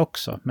sättet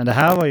också. Men det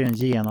här var ju en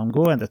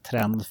genomgående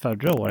trend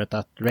förra året,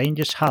 att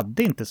Rangers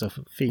hade inte så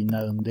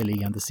fina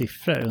underliggande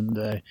siffror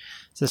under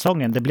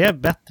säsongen. Det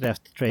blev bättre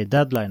efter trade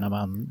deadline när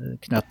man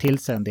knöt till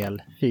sig en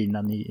del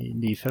fina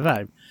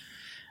nyförvärv.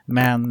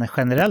 Men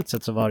generellt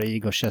sett så var det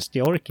Igor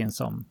Shesterkin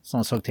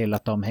som såg till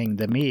att de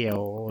hängde med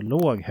och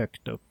låg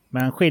högt upp.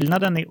 Men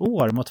skillnaden i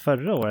år mot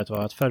förra året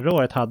var att förra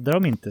året hade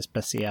de inte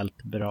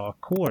speciellt bra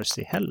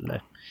Corsi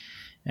heller.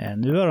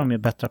 Nu har de ju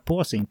bättrat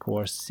på sin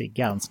Corsi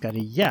ganska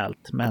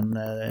rejält, men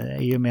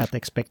i och med att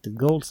expected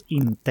goals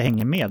inte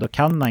hänger med, då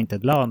kan man inte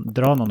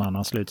dra någon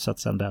annan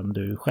slutsats än den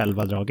du själv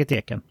har dragit,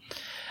 Eken.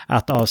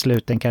 Att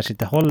avsluten kanske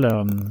inte håller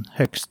den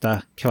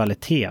högsta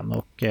kvaliteten,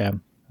 och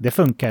det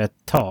funkar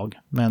ett tag,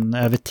 men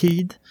över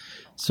tid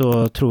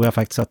så tror jag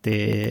faktiskt att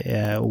det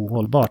är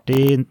ohållbart. Det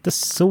är inte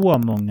så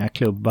många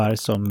klubbar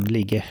som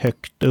ligger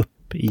högt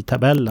upp i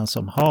tabellen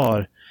som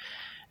har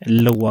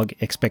låg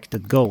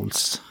expected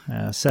goals.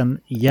 Sen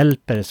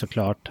hjälper det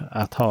såklart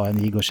att ha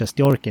en Igor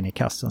Shesterkin i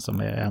kassen som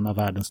är en av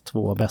världens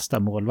 2 bästa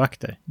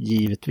målvakter,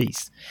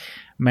 givetvis.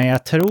 Men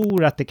jag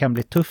tror att det kan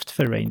bli tufft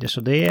för Rangers,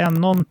 och det är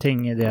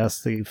någonting i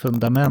deras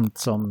fundament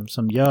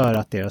som gör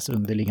att deras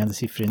underliggande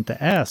siffror inte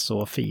är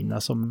så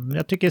fina, som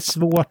jag tycker är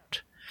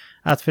svårt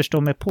att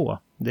förstå mig på.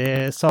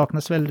 Det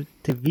saknas väl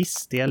till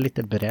viss del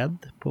lite bredd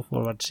på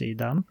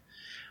forwardsidan.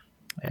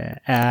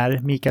 Är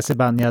Mika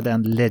Zibanejad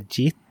en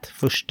legit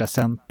första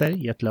center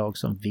i ett lag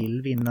som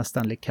vill vinna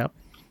Stanley Cup?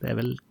 Det är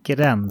väl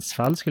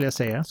gränsfall, skulle jag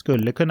säga.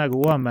 Skulle kunna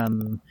gå,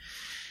 men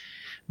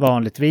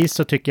vanligtvis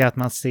så tycker jag att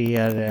man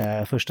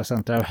ser första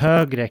center av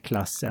högre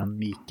klass än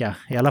Mika.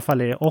 I alla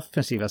fall i det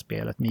offensiva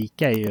spelet.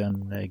 Mika är ju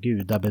en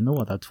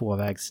gudabenådad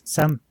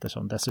tvåvägscenter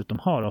som dessutom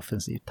har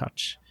offensiv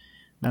touch.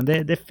 Men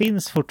det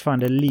finns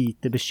fortfarande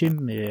lite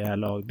bekymmer i det här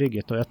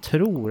lagbygget, och jag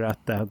tror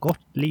att det har gått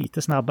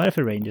lite snabbare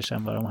för Rangers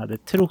än vad de hade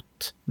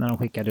trott när de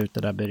skickade ut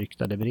det där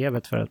beryktade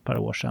brevet för ett par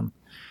år sedan.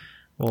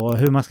 Och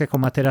hur man ska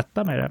komma till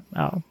rätta med det,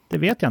 ja, det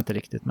vet jag inte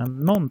riktigt, men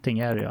någonting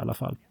är det i alla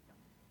fall.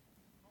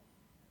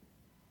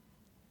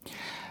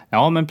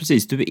 Ja, men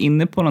precis, du är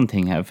inne på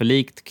någonting här. För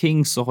likt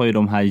Kings så har ju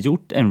de här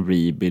gjort en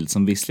rebuild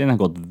som visserligen har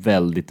gått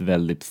väldigt,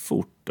 väldigt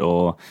fort.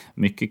 Och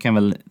mycket kan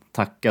väl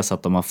tackas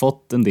att de har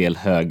fått en del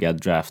höga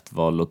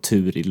draftval och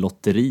tur i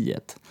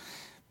lotteriet.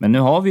 Men nu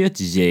har vi ju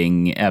ett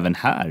gäng även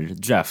här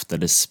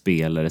draftade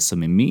spelare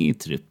som är med i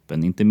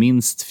truppen. Inte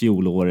minst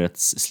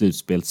fjolårets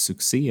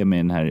slutspelssuccé med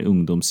den här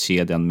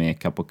ungdomskedjan med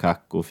Kaapo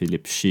Kakko,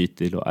 Filip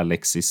Chytil och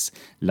Alexis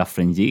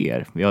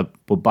Lafreniere. Vi har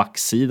på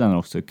backsidan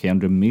också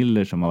K'Andre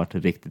Miller som har varit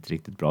riktigt,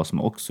 riktigt bra,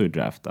 som också är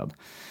draftad.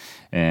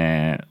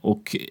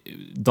 Och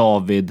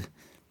David,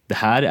 det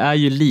här är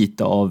ju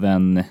lite av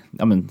en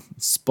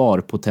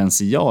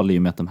sparpotential i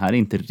och med att de här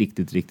inte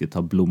riktigt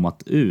har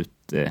blommat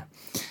ut.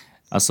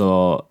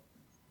 Alltså,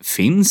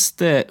 finns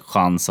det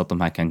chans att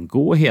de här kan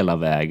gå hela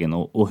vägen,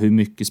 och hur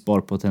mycket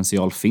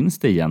sparpotential finns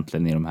det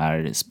egentligen i de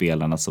här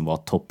spelarna som var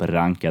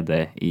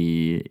topprankade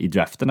i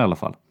draften i alla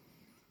fall?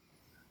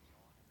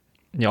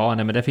 Ja,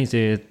 nej, men det finns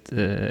ju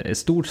ett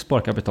stort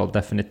sparkapital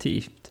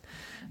definitivt.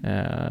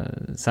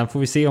 Sen får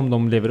vi se om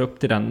de lever upp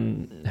till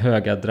den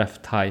höga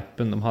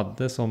draft-hypen de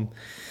hade. Som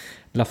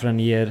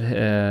Lafreniere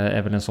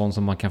är väl en sån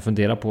som man kan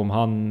fundera på om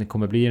han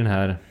kommer bli den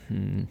här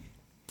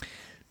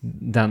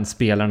den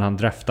spelaren han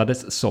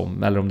draftades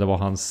som, eller om det var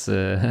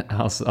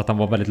hans att han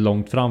var väldigt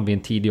långt fram vid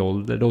en tidig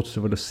ålder. Det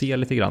återstår väl att se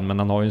lite grann, men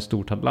han har ju en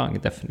stor talang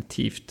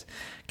definitivt.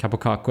 Kaapo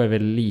Kakko är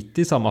väl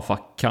lite i samma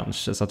fack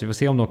kanske, så att vi får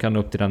se om de kan nå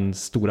upp till den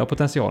stora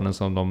potentialen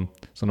som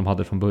de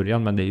hade från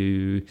början. Men det är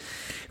ju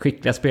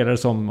skickliga spelare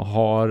som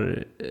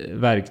har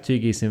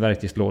verktyg i sin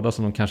verktygslåda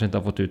som de kanske inte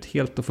har fått ut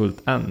helt och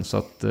fullt än. Så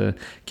att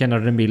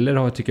Kennedy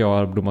Miller tycker jag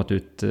har blommat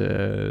ut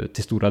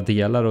till stora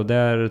delar, och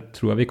där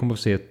tror jag vi kommer att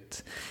se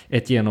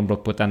ett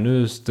genombrott på ett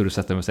ännu större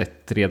sätt än vi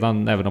sett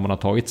redan, även om man har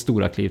tagit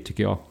stora kliv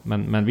tycker jag.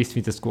 Men visst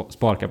finns det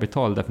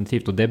sparkapital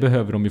definitivt, och det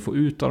behöver de ju få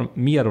ut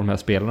mer av de här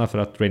spelarna för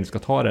att Rangers ska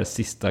ta det här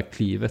sista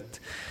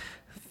klivet.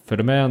 För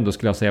de är ändå,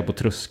 skulle jag säga, på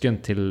tröskeln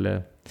till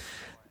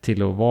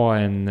att vara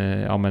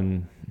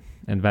en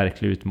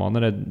verklig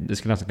utmanare. Det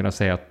skulle jag nästan kunna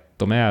säga att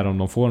de är, om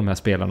de får de här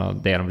spelarna,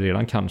 det är de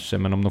redan kanske,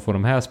 men om de får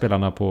de här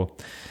spelarna på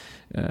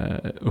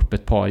upp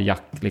ett par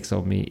jack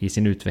liksom i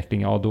sin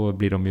utveckling, ja då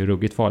blir de ju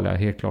ruggigt farliga,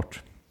 helt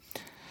klart.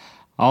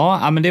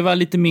 Ja, men det var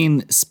lite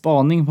min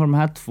spaning på de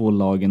här två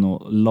lagen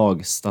och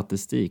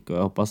lagstatistik, och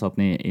jag hoppas att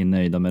ni är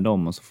nöjda med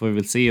dem, och så får vi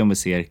väl se om vi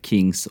ser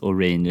Kings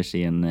och Rangers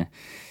i en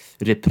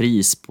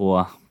repris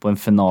på en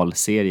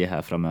finalserie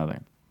här framöver.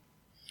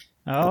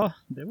 Ja,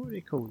 det vore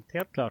ju coolt,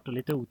 helt klart, och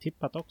lite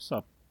otippat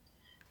också.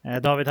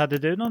 David, hade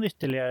du någon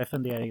ytterligare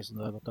fundering som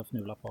du har gått och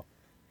fnula på?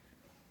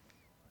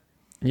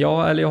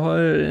 Ja, eller jag har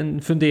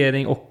en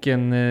fundering och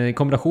en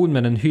kombination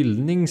med en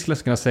hyllning, skulle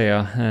jag kunna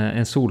säga.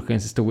 En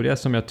solskenshistoria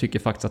som jag tycker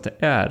faktiskt att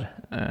det är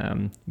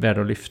värd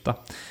att lyfta.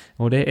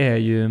 Och det är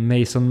ju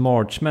Mason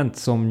Marchment,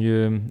 som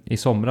ju i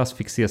somras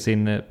fick se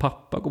sin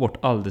pappa gå bort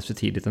alldeles för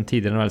tidigt. Den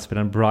tidigare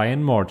NHL-spelaren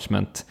Brian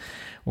Marchment.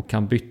 Och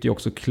han bytte ju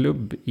också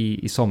klubb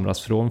i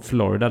somras från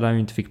Florida, där han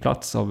ju inte fick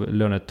plats av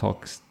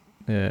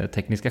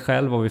tekniska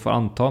skäl, vad vi får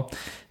anta.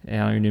 Han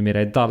är ju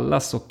numera i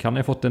Dallas, och han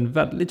har fått en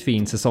väldigt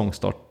fin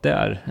säsongstart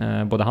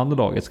där, både han och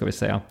laget ska vi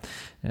säga.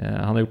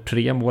 Han har gjort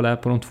 3 mål här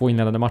på de 2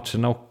 inledande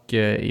matcherna, och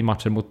i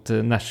matchen mot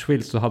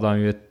Nashville så hade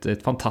han ju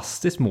ett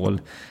fantastiskt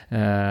mål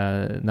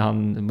när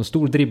han med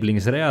stor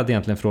dribblingsräd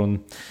egentligen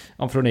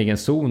från egen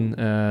zon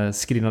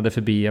skrinnade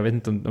förbi, jag vet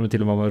inte om det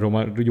till och med var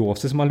Roman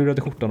Josi som han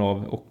lurade skjortan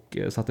av och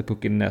satte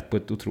pucken i nät på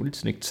ett otroligt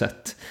snyggt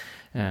sätt.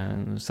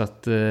 Så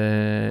att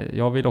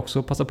jag vill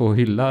också passa på att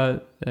hylla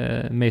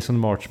Mason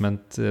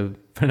Marchment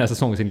för den här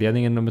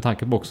säsongsinledningen, och med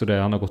tanke på också det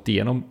han har gått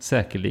igenom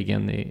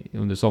säkerligen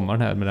under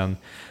sommaren här med den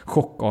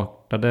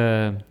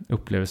chockartade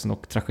upplevelsen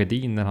och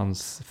tragedin när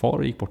hans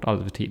far gick bort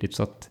alldeles för tidigt.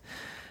 Så att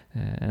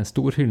en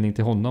stor hyllning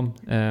till honom.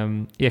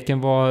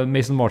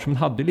 Mason Marchment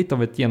hade lite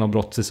av ett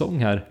genombrottssäsong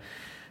här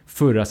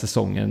förra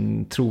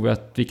säsongen. Tror vi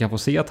att vi kan få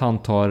se att han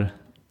tar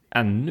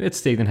ännu ett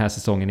steg den här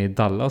säsongen i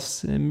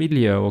Dallas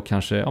miljö, och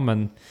kanske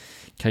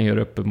kan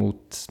göra upp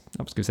mot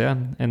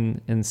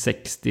en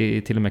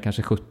 60 till och med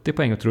kanske 70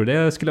 poäng, och tror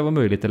det skulle vara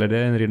möjligt, eller det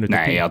är en ren utopi?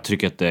 Nej, jag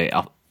tycker att det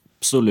är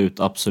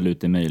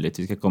absolut är möjligt.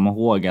 Vi ska komma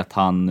ihåg att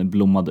han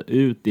blommade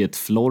ut i ett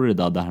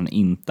Florida där han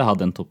inte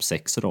hade en topp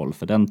 6-roll,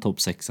 för den topp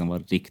 6-en var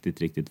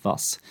riktigt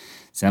vass.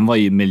 Sen var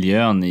ju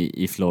miljön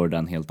i Florida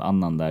en helt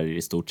annan, där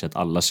i stort sett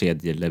alla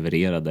kedjor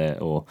levererade,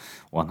 och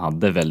han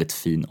hade väldigt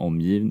fin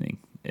omgivning.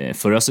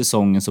 Förra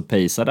säsongen så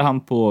pejsade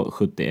han på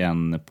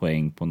 71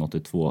 poäng på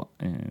 82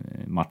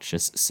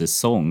 matchers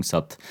säsong, så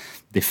att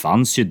det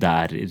fanns ju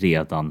där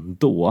redan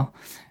då.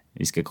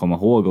 Vi ska komma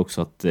ihåg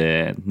också att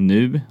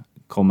nu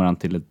kommer han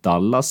till ett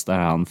Dallas där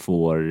han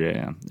får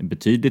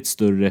betydligt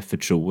större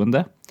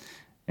förtroende.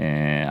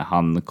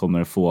 Han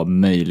kommer få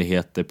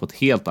möjligheter på ett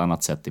helt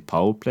annat sätt i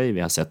powerplay.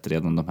 Vi har sett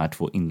redan de här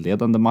 2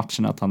 inledande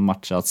matcherna att han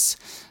matchats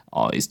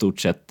i stort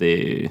sett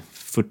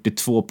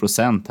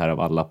 42% här av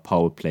alla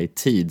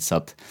powerplay-tid. Så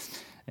att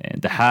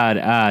det här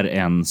är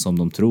en som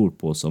de tror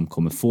på som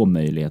kommer få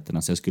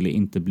möjligheterna. Så jag skulle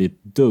inte bli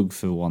ett dugg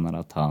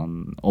förvånad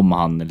om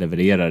han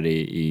levererar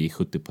i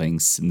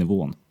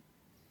 70-poängsnivån.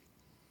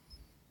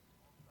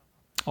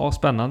 Ja,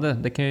 spännande.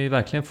 Det kan ju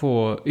verkligen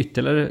få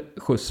ytterligare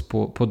skjuts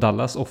på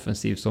Dallas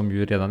offensiv, som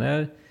ju redan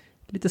är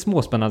lite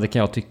småspännande kan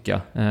jag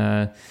tycka.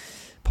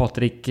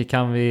 Patrik,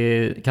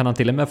 kan han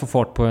till och med få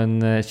fart på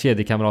en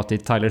kedjekamrat i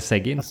Tyler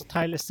Seguin? Alltså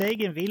Tyler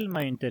Seguin vill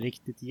man ju inte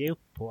riktigt ge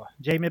upp på.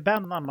 Jamie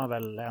Benn har man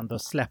väl ändå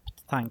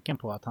släppt tanken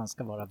på att han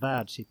ska vara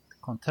värd sitt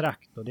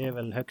kontrakt, och det är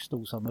väl högst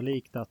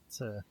osannolikt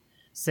att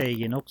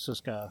Seguin också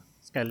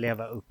ska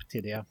leva upp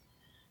till det.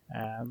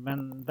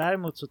 Men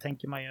däremot så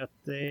tänker man ju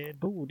att det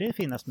borde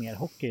finnas mer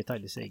hockey i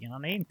Tyler Seguin.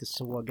 Han är inte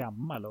så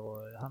gammal, och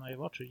han har ju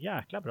varit så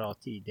jäkla bra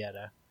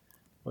tidigare.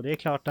 Och det är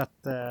klart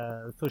att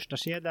första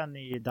kedjan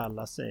i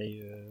Dallas är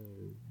ju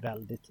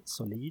väldigt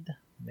solid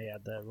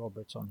med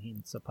Robertson,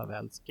 Hintz och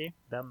Pavelski.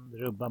 Den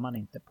rubbar man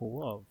inte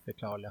på av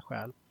förklarliga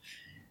skäl.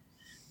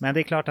 Men det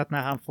är klart att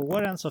när han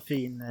får en så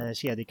fin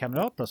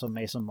kedjekamrat då, som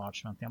Mason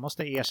Marchment, jag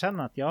måste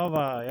erkänna att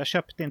jag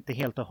köpte inte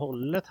helt och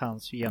hållet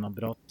hans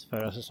genombrott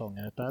förra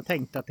säsongen, utan jag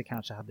tänkte att det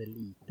kanske hade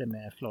lite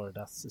med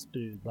Floridas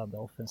sprudlande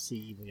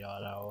offensiv att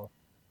göra, och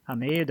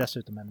han är ju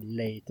dessutom en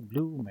late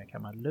bloomer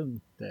kan man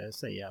lugnt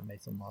säga,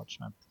 Mason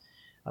Marchment,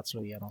 att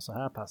slå igenom så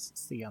här pass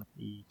sent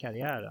i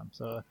karriären.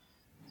 Så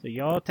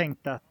jag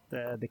tänkte att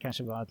det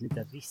kanske var ett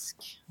litet risk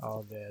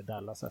av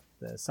Dallas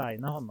att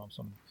signa honom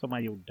som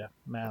man gjorde.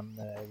 Men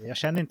jag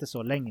känner inte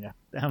så längre.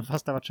 Även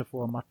fast det har varit så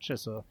få matcher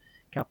så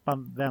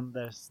kappan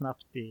vänder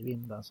snabbt i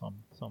vinden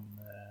som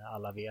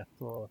alla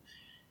vet. Och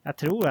jag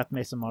tror att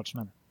Mason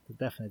Marchment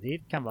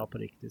definitivt kan vara på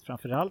riktigt.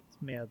 Framförallt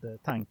med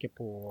tanke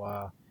på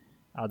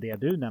det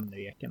du nämner,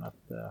 Eken,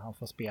 att han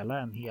får spela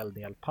en hel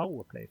del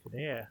powerplay. För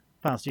det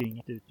fanns ju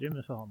inget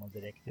utrymme för honom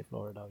direkt i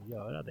Florida att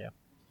göra det.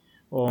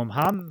 Och om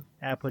han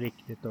är på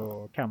riktigt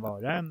och kan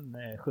vara en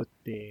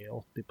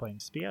 70-80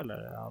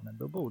 poängspelare, men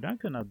då borde han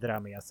kunna dra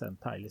med sig en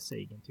Tyler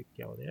Seguin,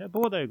 tycker jag. Och det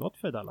båda är gott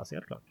för Dallas,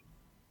 helt klart.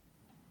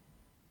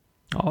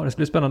 Ja, det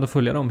blir spännande att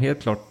följa dem,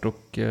 helt klart.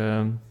 Och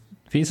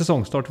fin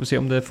säsongstart. Vi får se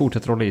om det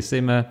fortsätter hålla i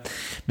sig med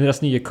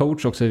deras nya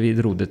coach också vid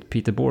rodet,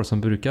 Peter Bohr,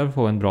 som brukar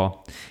få en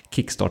bra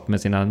kickstart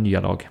med sina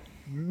nya lag.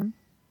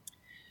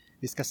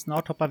 Vi ska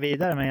snart hoppa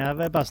vidare, men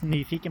jag är bara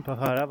nyfiken på att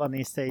höra vad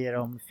ni säger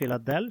om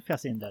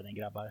Philadelphias inledning,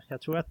 grabbar.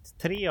 Jag tror att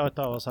 3 av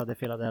oss hade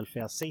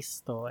Philadelphia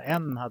sist och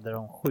en hade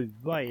de 7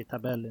 i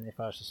tabellen i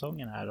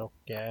försäsongen här.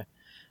 Och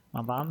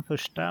man vann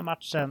första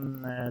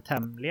matchen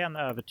tämligen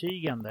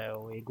övertygande,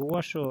 och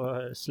igår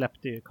så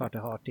släppte ju Carter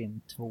Hart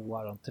in 2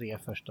 av de 3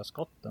 första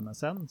skotten. Men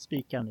sen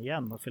spikade han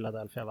igen och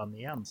Philadelphia vann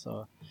igen.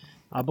 Så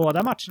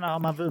båda matcherna har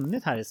man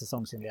vunnit här i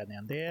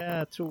säsongsinledningen.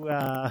 Det tror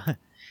jag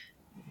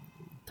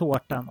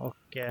tårtan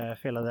och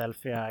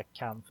Philadelphia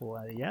kan få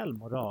en rejäl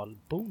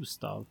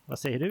moralboost av. Vad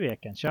säger du,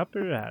 Eken? Köper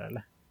du det här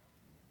eller?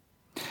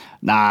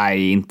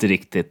 Nej, inte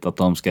riktigt att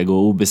de ska gå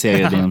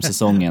obesegrade genom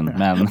säsongen.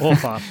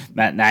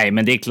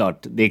 Men det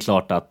är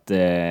klart att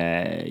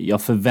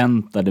jag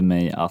förväntade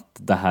mig att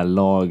det här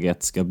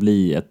laget ska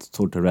bli ett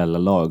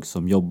Tortorella-lag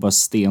som jobbar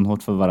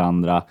stenhårt för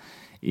varandra,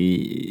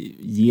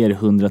 ger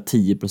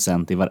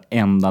 110% i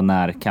varenda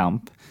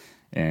närkamp.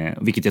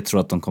 Vilket jag tror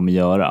att de kommer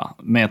göra.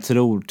 Men jag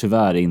tror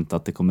tyvärr inte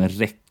att det kommer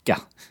räcka.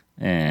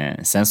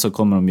 Sen så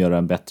kommer de göra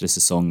en bättre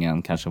säsong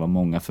än kanske vad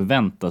många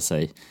förväntar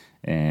sig.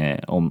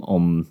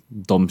 Om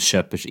de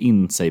köper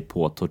in sig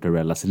på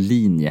Tortorellas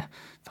linje.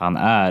 För han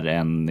är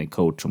en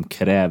coach som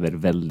kräver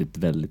väldigt,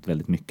 väldigt,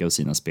 väldigt mycket av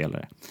sina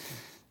spelare.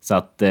 Så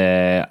att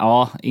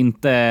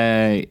inte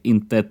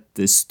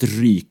ett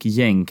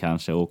strykgäng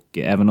kanske. Och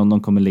även om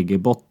de kommer ligga i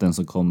botten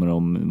så kommer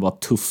de vara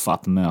tuffa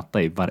att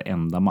möta i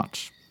varenda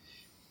match.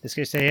 Det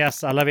ska ju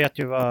sägas, alla vet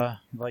ju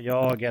vad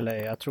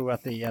jag tror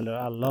att det gäller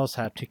alla oss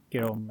här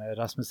tycker om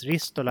Rasmus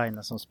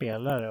Ristolainen som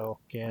spelare,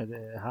 och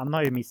han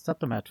har ju missat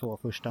de här 2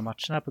 första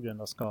matcherna på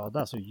grund av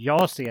skada. Så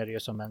jag ser det ju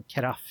som en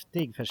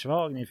kraftig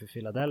försvagning för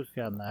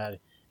Philadelphia när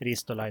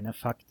Ristolainen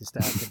faktiskt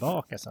är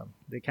tillbaka sen.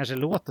 Det kanske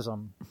låter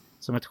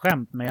som ett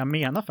skämt, men jag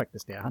menar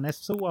faktiskt det. Han är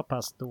så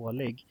pass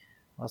dålig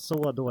och har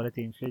så dåligt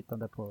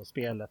inflytande på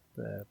spelet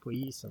på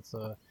isen,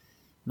 så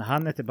när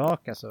han är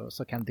tillbaka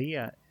så kan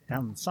det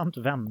ensamt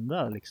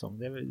vända liksom.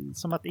 Det är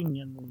som att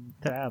ingen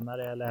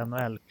tränare eller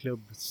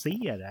NHL-klubb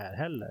ser det här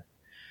heller.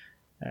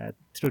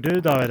 Tror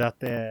du, David, att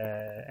det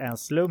är en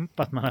slump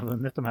att man har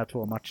vunnit de här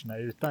 2 matcherna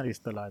utan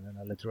Ristolainen,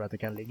 eller tror du att det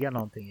kan ligga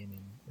någonting i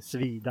min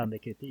svidande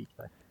kritik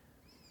där?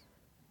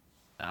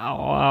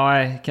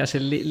 Ja, kanske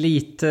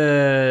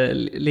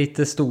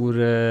lite stor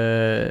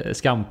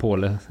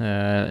skampåle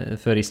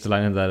för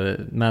Ristolainen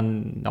där.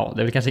 Men ja,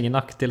 det är väl kanske ingen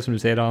nackdel som du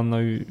säger. Han har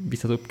ju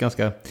visat upp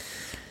ganska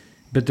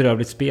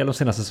bedrövligt spel de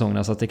senaste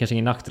säsongerna, så att det är kanske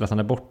ingen nackdel att han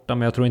är borta.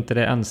 Men jag tror inte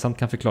det ensamt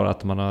kan förklara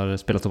att man har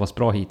spelat så pass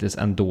bra hittills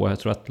ändå. Jag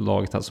tror att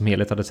laget som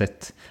helhet hade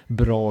sett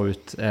bra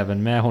ut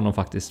även med honom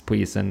faktiskt på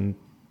isen,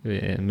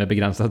 med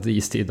begränsad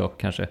istid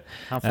dock kanske.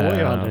 Han får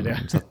ju aldrig det.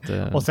 Så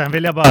att, och sen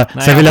vill jag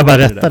bara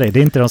rätta dig. Det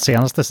är inte de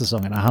senaste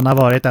säsongerna. Han har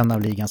varit en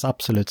av ligans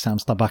absolut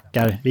sämsta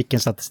backar. Vilken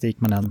statistik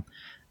man än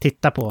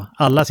tittar på.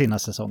 Alla sina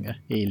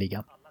säsonger i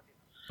ligan.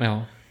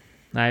 Ja.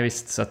 Nej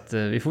visst, så att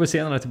vi får väl se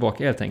när han är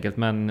tillbaka helt enkelt.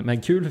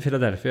 Men kul för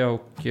Philadelphia,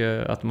 och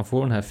att man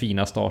får den här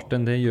fina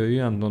starten, det gör ju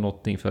ändå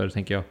någonting för,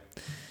 tänker jag,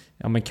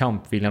 men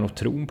kampviljan och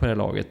tron på det här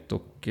laget.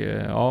 Och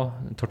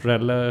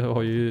Tortorella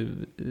har ju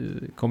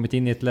kommit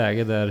in i ett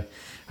läge där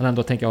han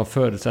ändå tänker ha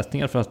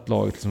förutsättningar för att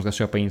laget liksom ska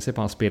köpa in sig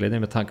på hans spelledning,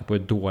 med tanke på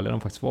hur dåliga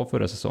de faktiskt var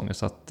förra säsongen.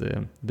 Så att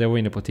det var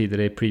inne på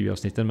tidigare i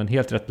preview-avsnitten, men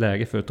helt rätt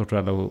läge för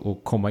Tortorella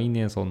att komma in i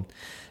en sån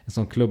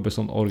klubb, en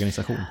sån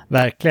organisation.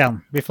 Verkligen.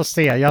 Vi får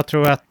se. Jag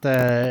tror att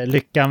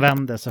lyckan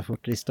vänder så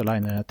fort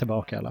Ristolainen är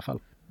tillbaka i alla fall.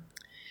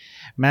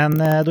 Men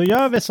då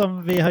gör vi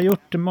som vi har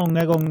gjort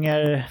många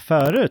gånger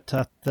förut.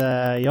 Att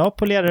jag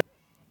polerar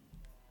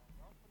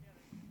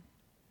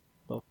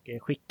och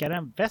skickar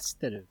den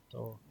västerut.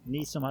 Och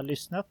ni som har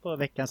lyssnat på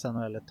veckans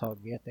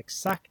NHL-tag vet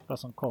exakt vad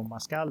som komma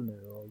skall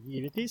nu. Och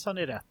givetvis har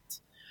ni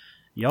rätt.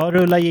 Jag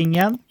rullar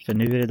jingeln, för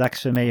nu är det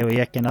dags för mig och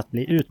Eken att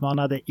bli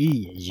utmanade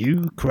i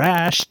You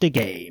Crash the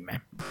Game.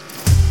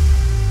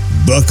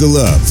 Buckle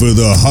up for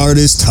the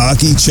hardest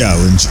hockey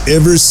challenge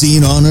ever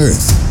seen on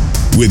Earth.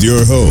 With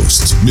your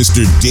host,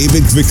 Mr.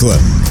 David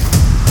Quicklund.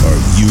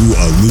 Are you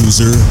a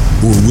loser,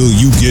 or will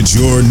you get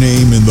your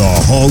name in the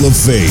Hall of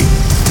Fame?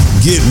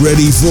 Get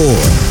ready for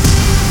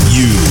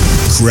You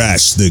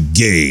Crash the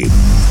Game.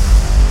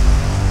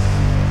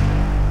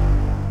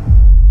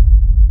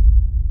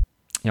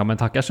 Ja, men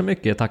tackar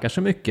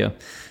så mycket.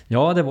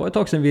 Ja, det var ett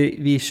tag sedan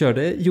vi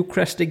körde You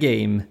Crash the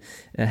Game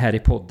här i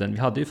podden. Vi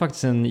hade ju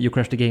faktiskt en You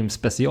Crash the Game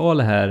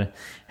special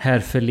här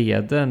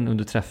förleden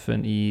under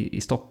träffen i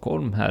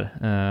Stockholm här,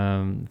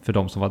 för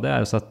de som var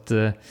där. Så att,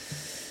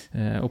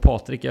 och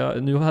Patrik,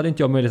 nu hade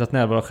inte jag möjlighet att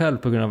närvara själv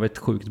på grund av ett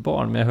sjukt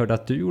barn, men jag hörde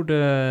att du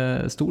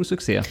gjorde stor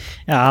succé.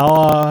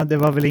 Ja, det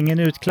var väl ingen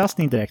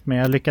utklassning direkt, men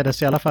jag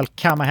lyckades i alla fall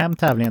kamma hem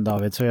tävlingen,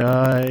 David, så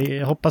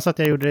jag hoppas att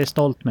jag gjorde dig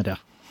stolt med det.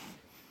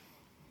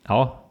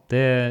 Ja,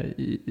 det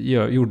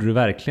gjorde du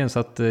verkligen, så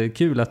att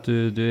kul att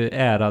du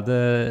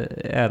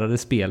ärade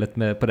spelet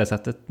på det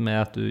sättet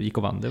med att du gick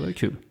och vann. Det var ju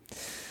kul.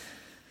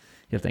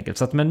 Helt enkelt.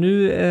 Så att, men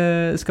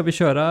nu ska vi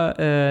köra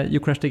You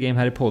Crash the Game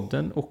här i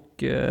podden,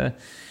 och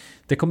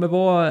det kommer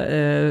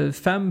vara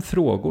 5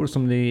 frågor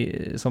som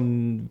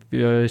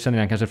vi känner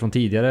igen kanske från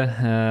tidigare,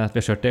 att vi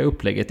har kört det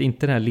upplägget,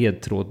 inte den här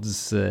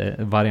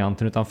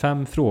ledtrådsvarianten, utan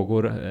 5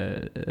 frågor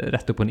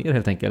rätt upp och ner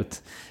helt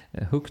enkelt.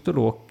 Högt och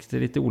lågt, det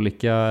är lite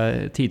olika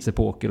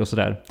tidsepoker och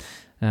sådär.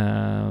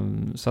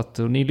 Så att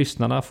ni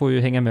lyssnarna får ju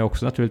hänga med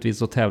också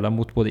naturligtvis och tävla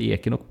mot både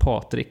Eken och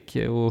Patrik,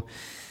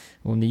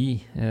 och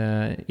ni,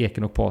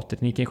 Eken och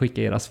Patrik, ni kan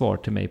skicka era svar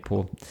till mig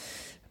på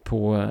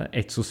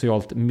ett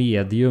socialt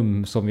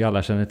medium som vi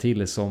alla känner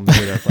till som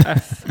börjar på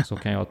F, så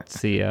kan jag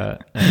se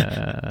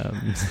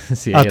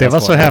att det var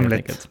så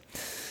hemligt.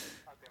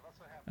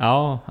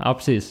 Ja,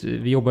 precis.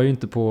 Vi jobbar ju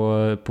inte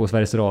på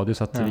Sveriges Radio,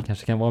 så att vi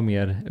kanske kan vara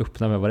mer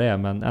öppna med vad det är,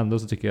 men ändå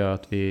så tycker jag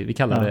att vi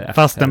kallar det F.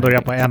 Fast den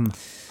börjar på M.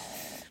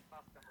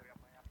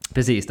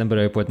 Precis, den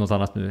börjar ju på något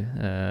annat nu.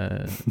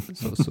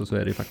 Så är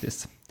det ju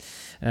faktiskt.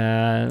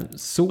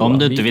 Så om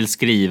du inte vill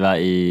skriva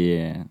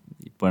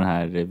på den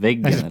här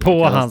väggen.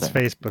 På hans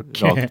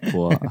Facebook. Rakt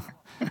på.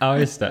 Ja,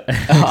 just det.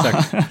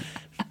 Exakt.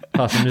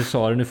 Fast nu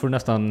sa du, nu får du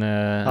nästan...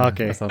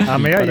 Okej. Ja,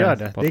 men jag gör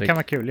det. Patrik. Det kan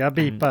vara kul. Jag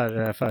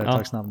bipar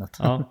företagsnamnet.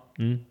 Ja.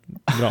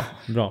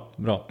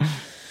 Bra.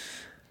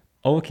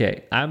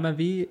 Okej. Nej, men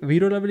vi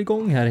rullar väl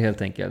igång här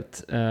helt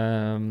enkelt.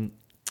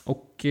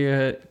 Och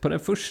på den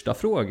första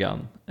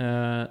frågan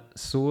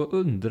så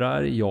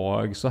undrar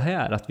jag så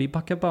här, att vi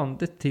backar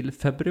bandet till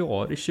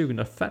februari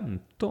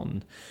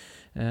 2015.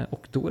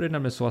 Och då är det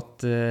nämligen så att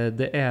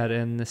det är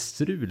en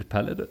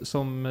strulpelle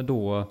som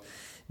då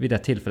vid det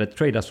tillfället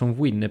tradas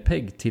från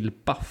Winnipeg till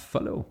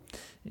Buffalo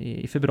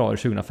i februari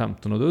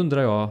 2015. Och då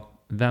undrar jag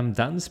vem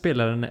den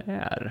spelaren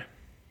är.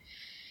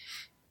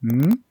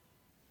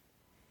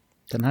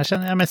 Den här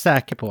känner jag mig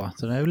säker på,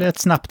 så det är väl ett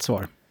snabbt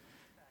svar.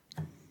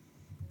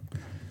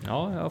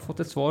 Ja, jag har fått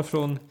ett svar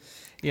från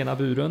ena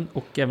buren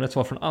och även ett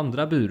svar från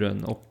andra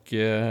buren. Och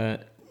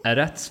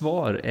rätt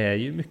svar är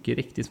ju mycket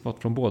riktigt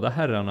från båda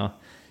herrarna.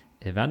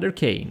 Evander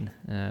Kane.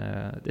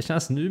 Det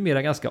känns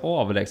numera ganska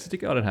avlägset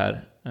tycker jag det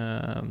här.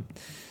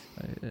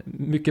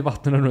 Mycket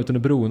vatten har runt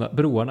under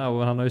broarna,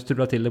 och han har ju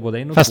strulat till det både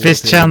en och fast två.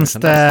 Fast visst känns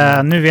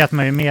det, nu vet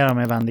man ju mer om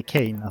Evander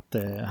Kane, att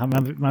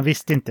man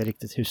visste inte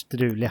riktigt hur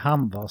strulig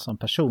han var som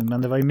person,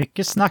 men det var ju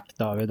mycket snack,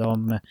 David,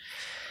 om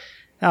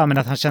men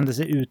att han kände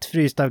sig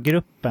utfryst av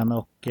gruppen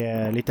och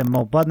lite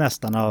mobbad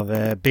nästan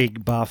av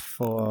Big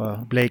Buff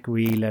och Blake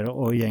Wheeler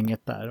och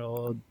gänget där,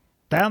 och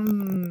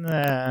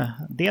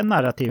det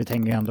narrativet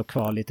hänger ändå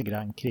kvar lite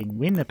grann kring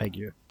Winnipeg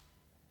ju.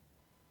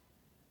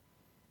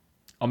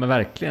 Ja, men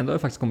verkligen, det har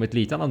faktiskt kommit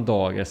lite annan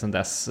dagar sedan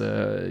dess,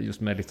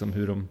 just med liksom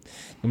hur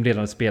de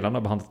ledande spelarna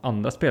har behandlat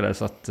andra spelare,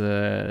 så att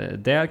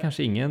det är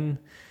kanske ingen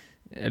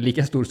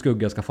lika stor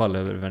skugga ska falla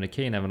över Evander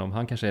Kane, även om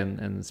han kanske är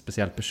en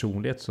speciell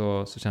personlighet,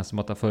 så känns det som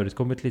att det har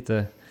förekommit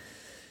lite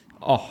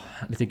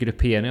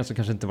grupperingar som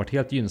kanske inte varit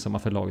helt gynnsamma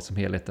för laget som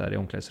helhet där i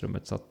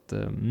omklädningsrummet, så att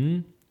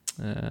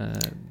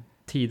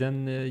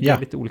tiden ger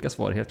lite olika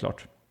svar, helt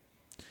klart.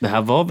 Det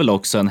här var väl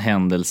också en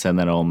händelse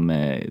när de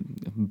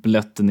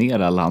blötte ner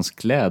alla hans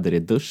kläder i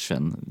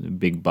duschen,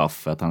 Big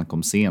Buff, att han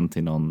kom sent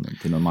till någon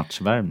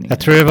matchvärmning. Jag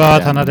tror det var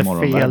att han hade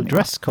fel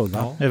dresscode,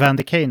 va?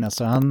 Evander Kane,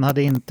 alltså. Han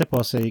hade inte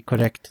på sig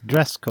korrekt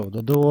dresscode,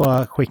 och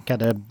då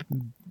skickade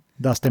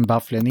Dustin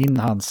Byfuglien in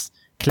hans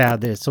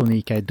kläder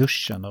sonika i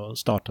duschen och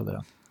startade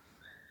den.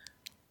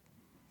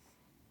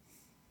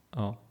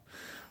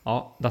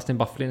 Ja, Dustin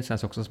Byfuglien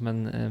känns också som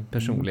en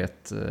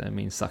personlighet,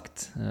 minst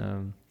sagt.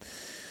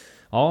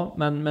 Ja,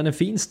 men en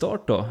fin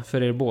start då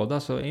för er båda,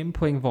 så 1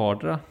 poäng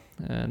vardera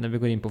när vi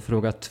går in på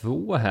fråga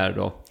 2 här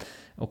då.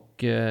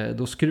 Och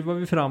då skruvar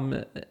vi fram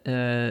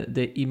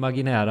det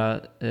imaginära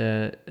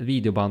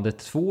videobandet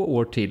 2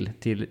 år till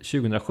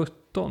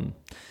 2017.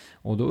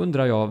 Och då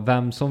undrar jag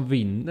vem som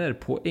vinner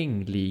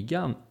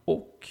poängligan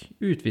och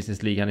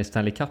utvisningsligan i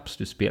Stanley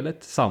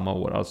Cup-slutspelet samma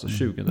år, alltså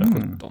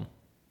 2017.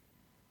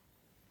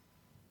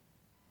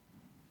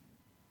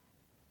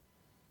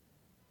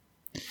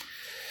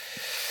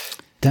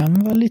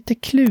 Den var lite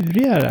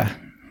klurigare.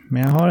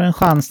 Men jag har en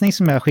chansning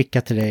som jag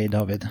skickat till dig,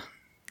 David.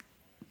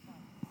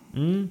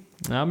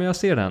 Ja, men jag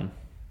ser den.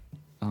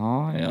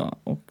 Ja, jag har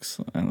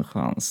också en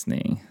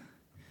chansning.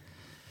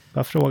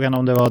 Var frågan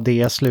om det var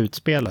det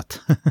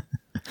slutspelet.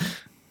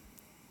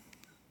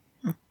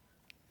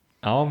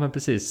 Ja, men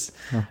precis.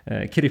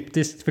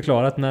 Kryptiskt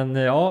förklarat, men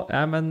jag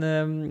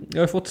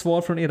har fått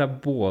svar från era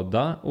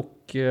båda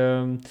och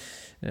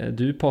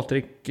du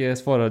Patrik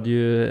svarade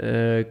ju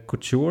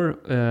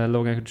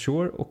Logan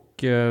Couture och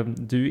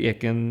du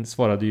Eken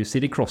svarade ju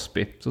Sidney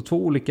Crosby. Så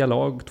 2 olika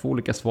lag, 2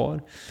 olika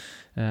svar.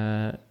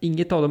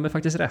 Inget av dem är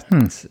faktiskt rätt.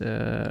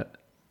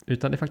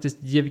 Utan det är faktiskt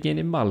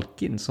Jevgenij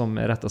Malkin som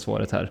är rätta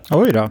svaret här.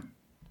 Oj då.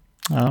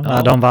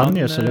 Ja, de vann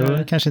ju, så det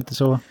var kanske inte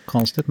så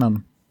konstigt,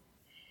 men...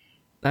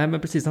 Nej, men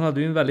precis, han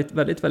hade ju en väldigt,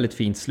 väldigt, väldigt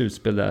fint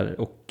slutspel där.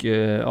 Och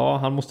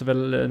han måste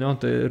väl, nu har jag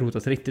inte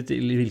rotat riktigt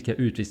i vilka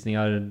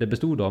utvisningar det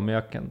bestod av, men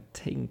jag kan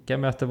tänka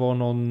mig att det var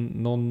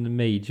någon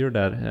major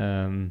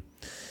där,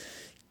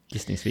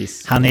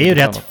 gissningsvis. Han är ju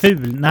rätt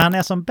ful. När han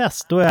är som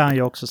bäst, då är han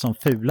ju också som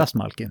fulast,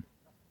 Malkin.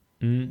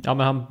 Ja,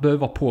 men han behöver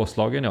vara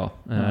påslagen, ja.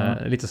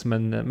 Lite som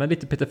men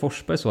lite Peter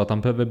Forsberg, så att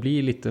han behöver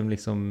bli lite,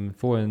 liksom,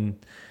 få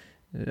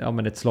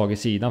ett slag i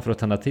sidan för att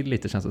tända till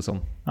lite, känns det som.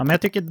 Ja, men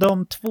jag tycker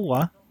de 2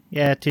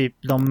 är typ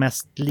de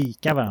mest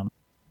lika varandra.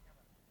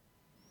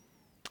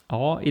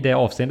 Ja, i det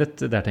avseendet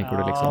där tänker du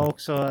liksom. Ja,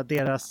 också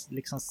deras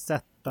liksom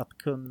sätt att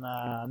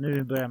kunna,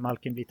 nu börjar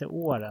Malkin bli till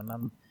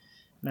åren,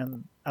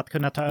 men att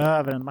kunna ta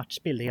över en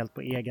matchbild helt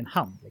på egen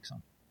hand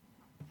liksom.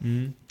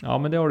 Ja,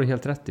 men det har du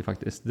helt rätt i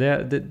faktiskt.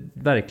 Det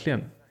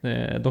verkligen.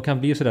 De kan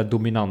bli så där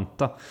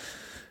dominanta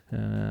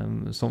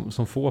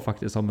som får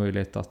faktiskt ha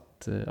möjlighet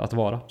att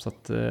vara. Så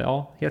att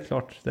ja, helt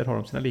klart, där har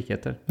de sina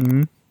likheter.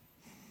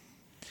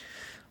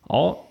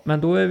 Ja,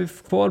 men då är vi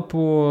kvar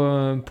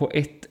på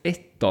 1-1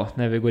 då,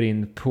 när vi går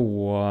in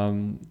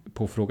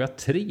på fråga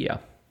 3.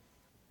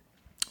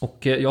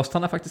 Och jag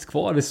stannar faktiskt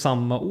kvar vid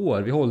samma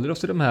år. Vi håller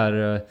oss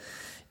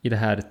i det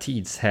här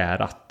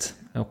tidshärat.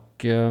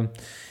 Och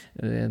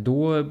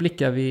då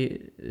blickar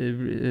vi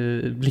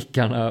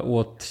blickarna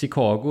åt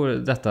Chicago,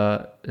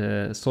 detta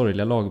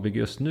sorgliga lagbygge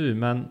just nu.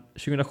 Men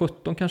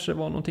 2017 kanske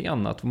var någonting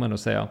annat, får man nog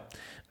säga.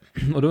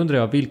 Och då undrar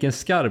jag, vilken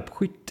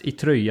skarpskytt i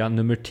tröja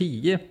nummer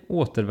 10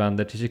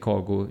 återvänder till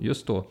Chicago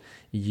just då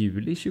i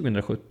juli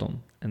 2017?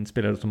 En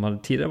spelare som hade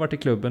tidigare varit i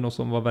klubben och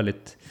som var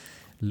väldigt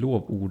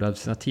lovordad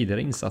för sina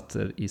tidigare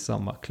insatser i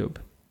samma klubb.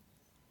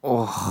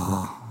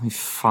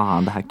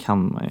 Fan, det här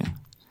kan man ju.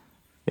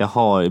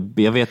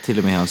 Jag vet till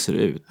och med hur han ser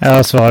ut. Jag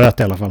har svarat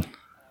i alla fall.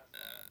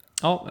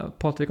 Ja,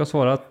 Patrik har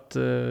svarat.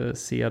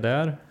 Se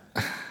där.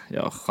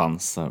 Jag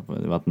chansar på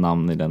det. Det var ett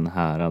namn i den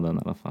häraden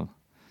i alla fall.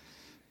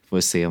 Får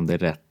vi se om det är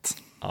rätt.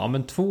 Ja,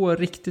 men 2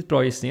 riktigt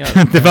bra gissningar.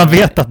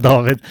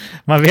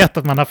 Man vet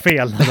att man har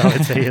fel när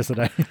David säger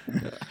sådär.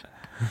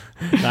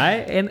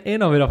 Nej,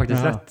 en av er har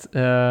faktiskt rätt.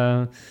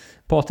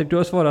 Patrik, du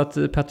har svarat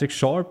Patrick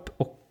Sharp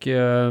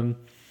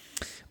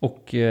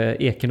och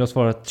Eken har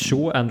svarat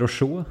Andrew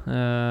Shaw.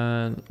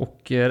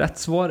 Och rätt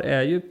svar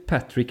är ju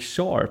Patrick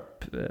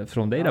Sharp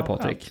från dig där,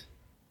 Patrik.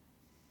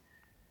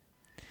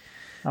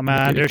 Ja,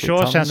 men Andrew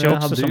Shaw känns ju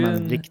också som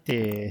en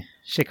riktig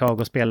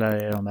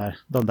Chicago-spelare i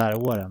de där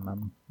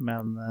åren.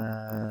 Men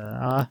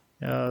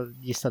jag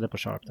gissade på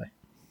Sharp där.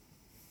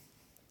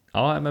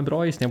 Ja, men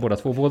bra gissningar båda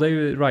 2. Båda är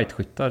ju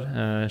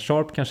right-skyttar.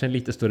 Sharp kanske en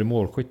lite större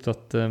målskytt. Så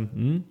att,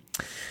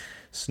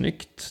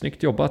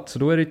 snyggt jobbat. Så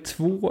då är det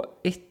 2-1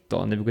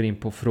 då när vi går in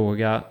på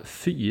fråga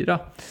 4.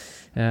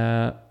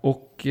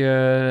 Och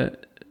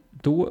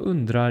då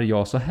undrar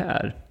jag så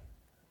här.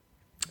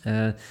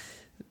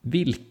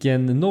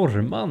 Vilken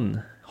norrman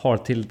har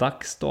till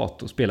dags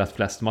dato spelat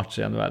flest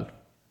matcher i NHL?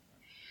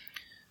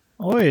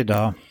 Oj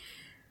då.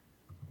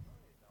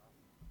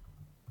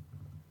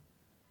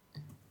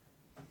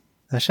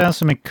 Det känns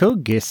som en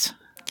kuggis.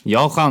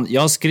 Jag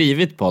har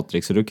skrivit,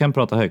 Patrik, så du kan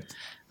prata högt.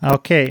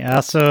 Okej,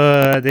 alltså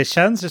det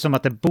känns ju som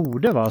att det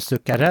borde vara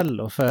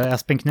Zuccarello. För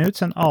Espen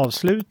Knudsen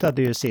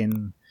avslutade ju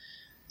sin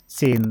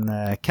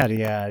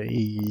karriär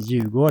i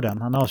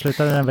Djurgården. Han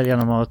avslutade den väl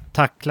genom att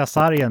tackla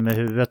sargen med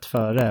huvudet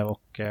före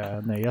och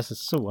nöja sig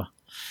så.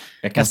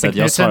 Jag kan säga att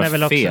jag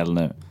svarar fel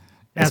nu.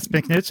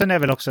 Espen Knudsen är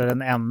väl också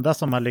den enda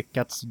som har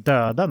lyckats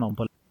döda någon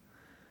på...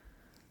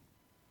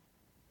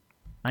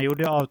 Han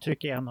gjorde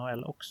avtryck i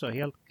NHL också,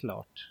 helt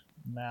klart.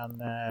 Men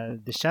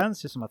det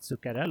känns ju som att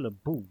Zuccarello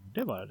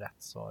borde vara rätt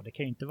svar. Det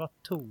kan ju inte vara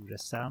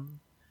Thoresen.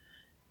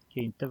 Det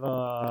kan ju inte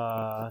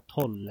vara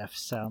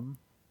Tollefsen.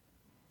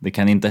 Det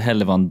kan inte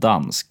heller vara en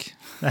dansk.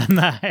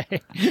 Nej,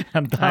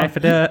 Nej, för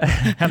det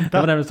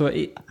var nämligen så.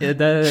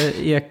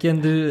 Där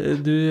Eken,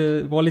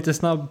 du var lite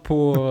snabb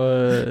på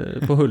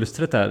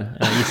Hulstret där,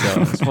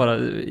 gissar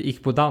jag.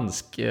 Gick på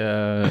dansk.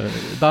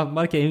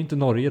 Danmark är ju inte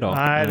Norge då.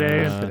 Nej, det är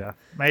ju inte det.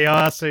 Men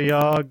jag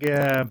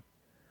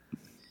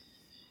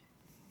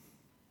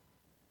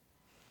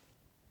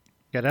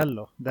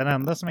Zuccarello. Den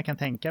enda som jag kan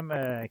tänka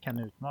mig kan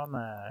utmana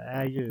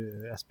är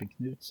ju Espen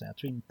Knudsen. Jag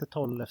tror inte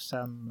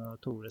Tollefsen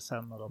och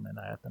Thoresen och de är i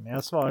närheten. Men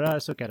jag svarar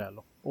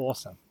Zuccarello.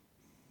 Åsen.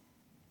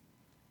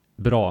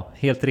 Bra,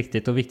 helt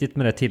riktigt. Och viktigt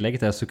med det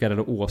tillägget är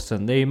Zuccarello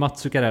Åsen. Det är ju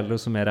Mats Zuccarello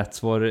som är rätt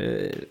svar.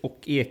 Och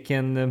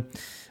Eken...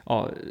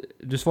 Ja,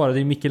 du svarade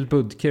ju Mikkel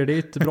Budker. Det är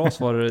ett bra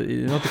svar.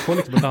 Du har inte koll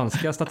lite på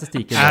danska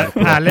statistiken.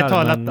 Ärligt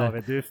talat,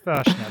 David, du är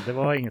för snäll. Det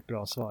var inget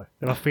bra svar.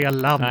 Det var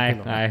fel land.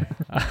 Nej.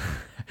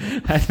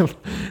 Nej,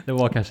 det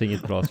var kanske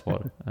inget bra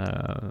svar.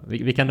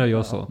 Vi kan nöja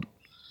oss så.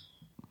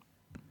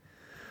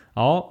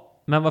 Ja,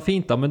 men vad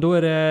fint då. Men då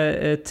är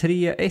det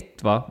 3-1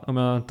 va? Om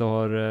jag inte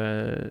har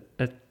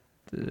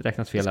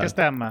räknat fel här. Det ska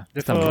stämma.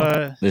 Det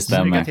stämmer.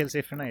 Snygga till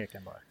siffrorna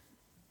Eken bara.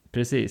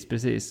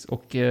 Precis.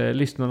 Och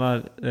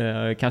lyssnarna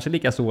kanske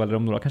lika så, eller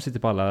om några kanske inte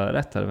på alla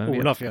rätt här.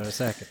 Olof gör det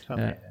säkert.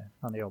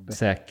 Han är jobbig.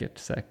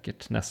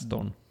 Säkert.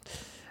 Nestorn.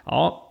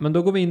 Ja, men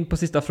då går vi in på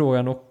sista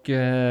frågan och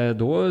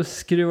då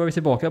skruvar vi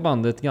tillbaka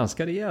bandet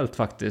ganska rejält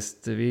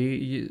faktiskt.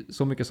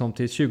 Så mycket som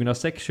till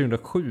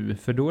 2006-2007.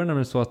 För då är det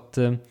nämligen så att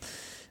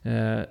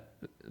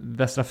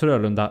Västra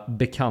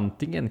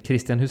Frölunda-bekantingen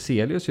Christian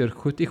Huselius gör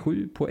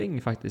 77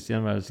 poäng faktiskt i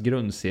NHLs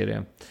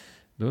grundserie.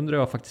 Då undrar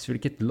jag faktiskt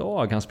vilket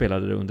lag han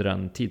spelade under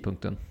den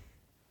tidpunkten.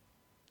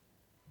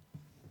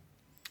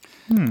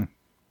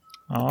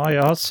 Ja,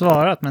 jag har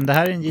svarat, men det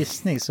här är en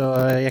gissning,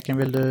 så Eken,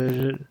 vill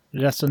du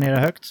resonera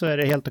högt så är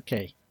det helt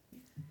okej.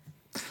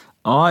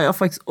 Ja, jag har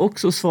faktiskt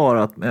också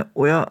svarat,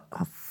 och jag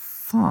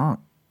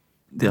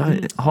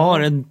har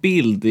en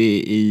bild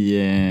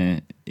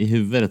i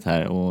huvudet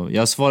här, och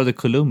jag svarade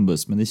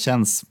Columbus, men det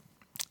känns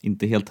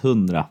inte helt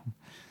 100.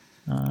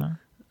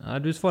 Ja,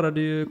 du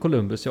svarade ju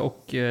Columbus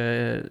och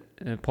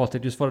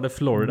Patrik, du svarade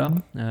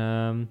Florida.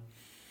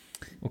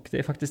 Och det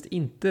är faktiskt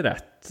inte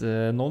rätt,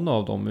 någon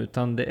av dem,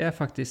 utan det är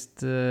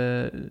faktiskt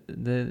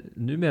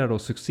numera då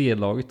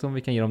succélaget, om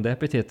vi kan ge dem det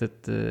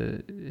epitetet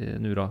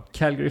nu då,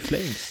 Calgary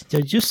Flames. Ja,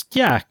 just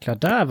jäklar,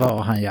 där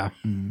var han ja.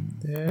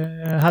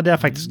 Det hade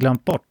jag faktiskt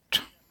glömt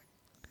bort.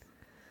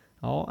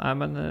 Ja,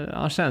 men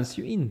han känns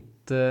ju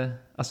inte,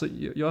 alltså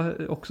jag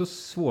har också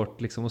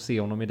svårt liksom att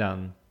se honom i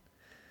den.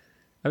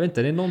 Jag vet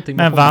inte, det är någonting.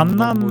 Men vann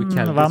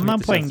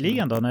han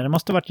poängligan då? Nej, det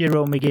måste ha varit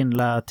Jerome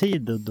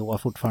McGinley-tid då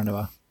fortfarande,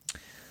 va?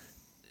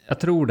 Jag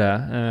tror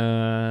det.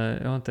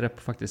 Jag har inte det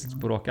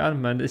faktiskt på rak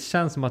arm, men det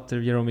känns som att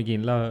Jerome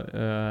McGinley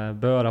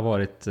bör ha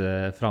varit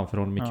framför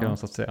honom i kön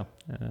så att säga.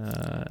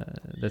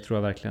 Det tror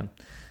jag verkligen.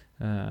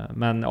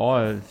 Men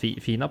ja,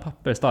 fina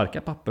papper,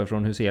 starka papper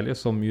från Huselius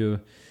som ju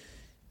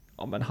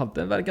men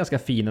hade en väl ganska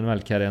fin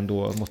NHL-karriär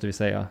ändå, måste vi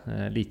säga.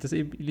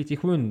 Lite i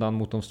skymundan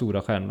mot de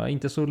stora stjärnorna.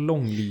 Inte så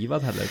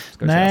långlivad heller,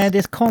 ska Nej, sägas. det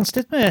är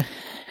konstigt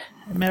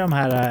med de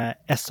här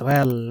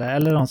SHL,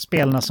 eller de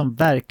spelarna som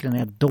verkligen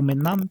är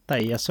dominanta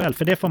i SHL.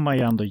 För det får man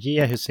ju ändå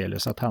ge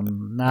Huselius, att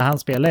när han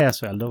spelade i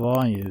SHL, då var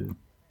han ju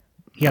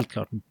helt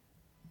klart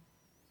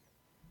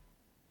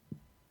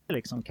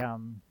liksom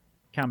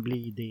kan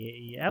bli det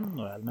i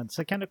NHL. Men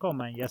så kan det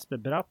komma en Jesper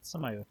Bratt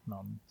som har gjort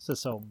någon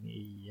säsong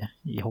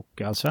i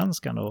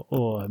Hockeyallsvenskan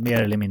och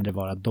mer eller mindre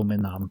vara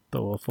dominant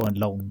och få en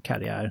lång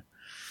karriär.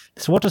 Det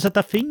är svårt att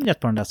sätta fingret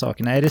på de där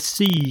sakerna. Är det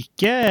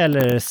psyke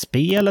eller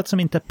spelet som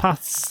inte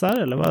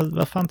passar? Eller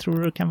vad fan tror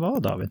du det kan vara,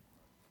 David?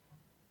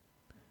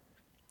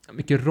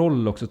 Mycket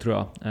roll också, tror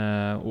jag.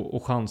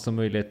 Och chans och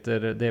möjligheter.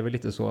 Det är väl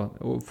lite så.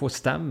 Och få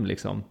stäm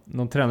liksom.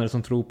 Någon tränare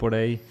som tror på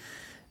dig.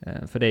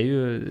 För det är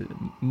ju,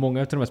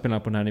 många av de här spelarna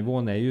på den här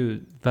nivån är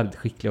ju väldigt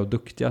skickliga och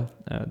duktiga.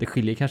 Det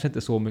skiljer kanske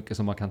inte så mycket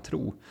som man kan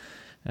tro.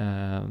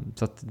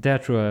 Så att där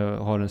tror jag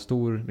har en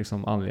stor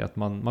liksom anledning att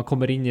man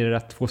kommer in i det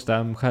rätt, får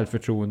stäm,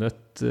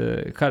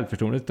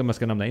 självförtroendet om jag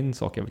ska nämna en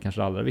sak är väl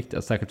kanske det allra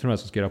viktigaste, särskilt för de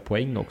som ska göra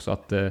poäng också,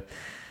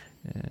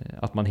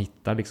 att man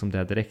hittar liksom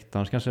det direkt,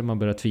 annars kanske man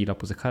börjar tvivla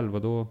på sig själv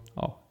och då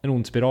en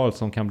ond spiral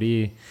som kan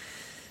bli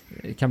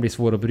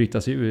svår att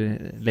bryta sig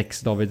ur.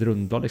 Lex David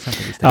Rundblad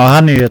exempelvis. Ja,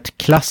 han är ju ett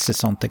klassiskt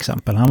sånt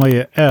exempel. Han var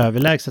ju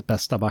överlägset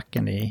bästa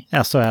backen i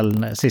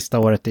SHL sista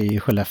året i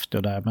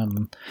Skellefteå där.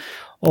 Men,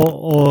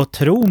 och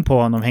tron på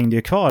honom hängde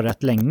ju kvar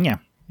rätt länge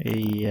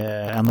i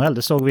NHL.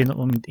 Det såg vi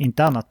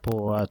inte annat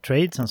på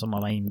tradesen som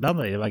han var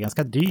inblandad i. Det var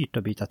ganska dyrt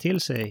att byta till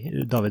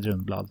sig David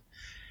Rundblad.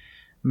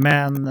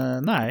 Men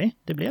nej,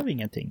 det blev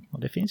ingenting. Och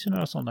det finns ju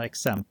några sådana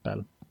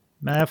exempel.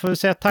 Men jag får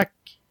säga tack.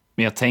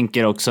 Men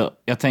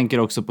jag tänker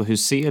också på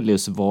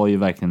Huselius var ju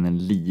verkligen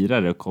en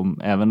lirare.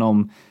 Även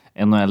om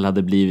NHL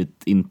hade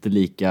blivit inte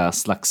lika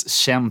slags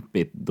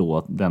kämpigt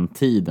då den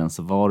tiden,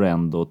 så var det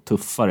ändå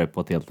tuffare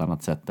på ett helt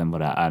annat sätt än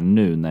vad det är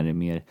nu när det är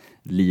mer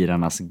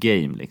lirarnas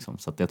game liksom.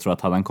 Så att jag tror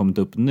att hade han kommit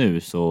upp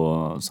nu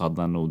så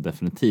hade han nog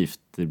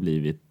definitivt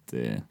blivit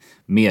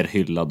mer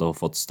hyllad och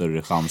fått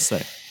större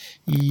chanser.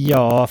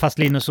 Ja, fast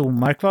Linus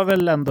Omark var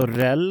väl ändå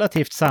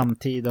relativt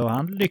samtida och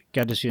han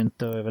lyckades ju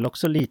inte och är väl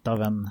också lite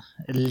av en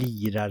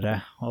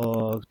lirare.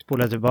 Och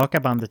spola tillbaka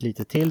bandet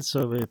lite till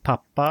så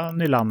pappa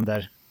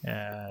Nylander,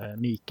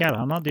 Mikael,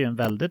 han hade ju en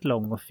väldigt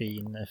lång och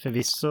fin,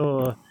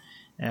 förvisso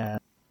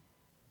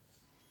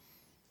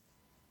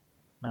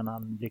men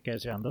han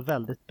lyckades ju ändå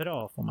väldigt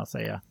bra får man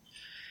säga.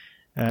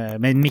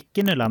 Men Micke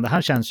Nylander,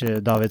 han känns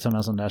ju David som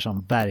en sån där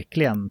som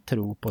verkligen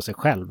tror på sig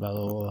själv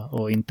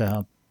och inte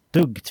har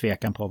dugg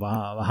tvekan på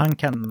vad han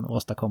kan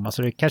åstadkomma.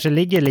 Så det kanske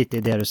ligger lite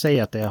i det du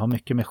säger, att det har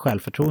mycket med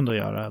självförtroende att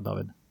göra,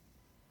 David.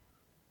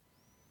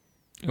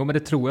 Jo, men det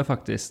tror jag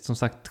faktiskt. Som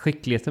sagt,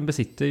 skickligheten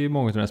besitter ju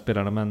många av de här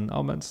spelarna, men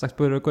som sagt,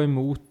 börjar det gå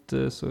emot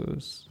så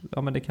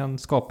men det kan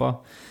skapa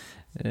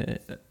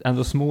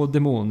ändå små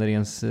demoner i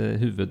ens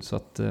huvud. Så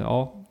att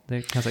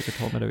Det kan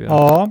säkert ha med det att göra.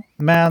 Ja,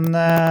 men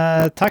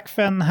tack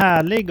för en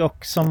härlig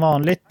och som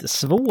vanligt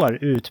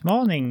svår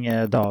utmaning,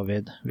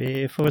 David.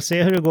 Vi får väl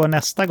se hur det går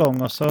nästa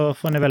gång och så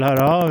får ni väl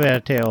höra av er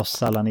till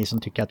oss alla ni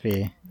som tycker att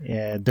vi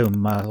är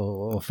dumma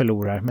och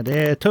förlorar. Men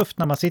det är tufft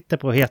när man sitter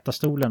på heta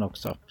stolen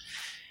också.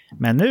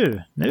 Men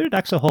nu är det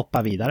dags att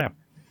hoppa vidare.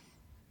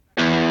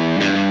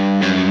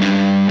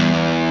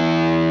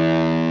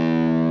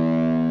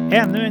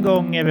 Ännu en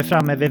gång är vi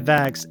framme vid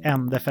vägs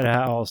ände för det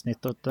här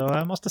avsnittet och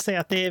jag måste säga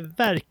att det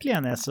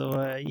verkligen är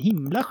så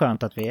himla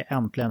skönt att vi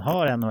äntligen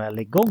har NHL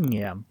igång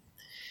igen.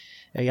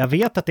 Jag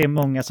vet att det är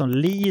många som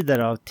lider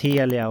av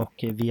Telia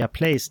och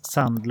Viaplays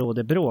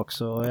sandlådebråk,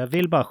 så jag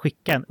vill bara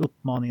skicka en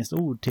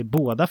uppmaningsord till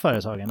båda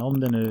företagen om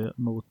det nu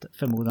mot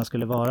förmodan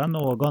skulle vara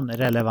någon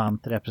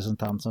relevant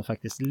representant som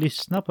faktiskt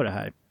lyssnar på det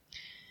här.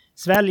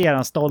 Svälj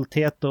er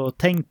stolthet och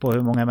tänk på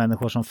hur många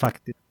människor som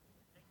faktiskt...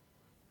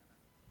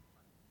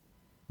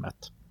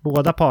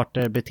 Båda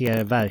parter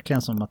beter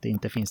verkligen som att det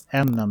inte finns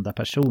en enda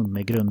person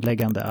med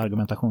grundläggande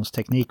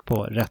argumentationsteknik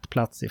på rätt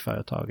plats i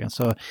företagen.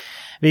 Så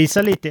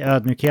visa lite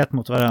ödmjukhet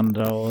mot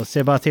varandra och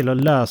se bara till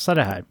att lösa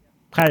det här.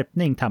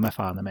 Skärpning, ta mig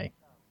fan i mig.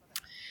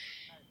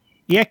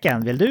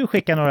 Eken, vill du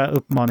skicka några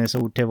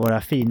uppmaningsord till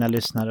våra fina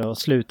lyssnare och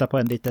sluta på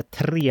en lite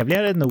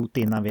trevligare not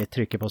innan vi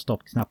trycker på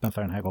stoppknappen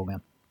för den här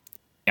gången?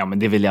 Ja, men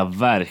det vill jag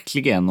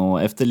verkligen,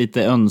 och efter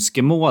lite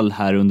önskemål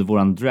här under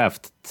våran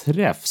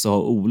draftträff så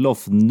har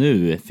Olof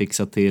nu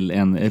fixat till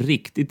en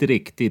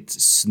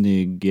riktigt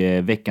snygg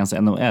veckans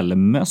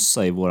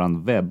NHL-mössa i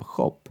våran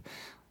webbshop.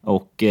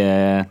 Och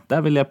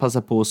där vill jag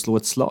passa på att slå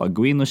ett slag.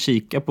 Gå in och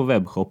kika på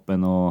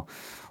webbshoppen och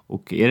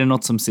är det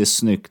något som ser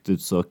snyggt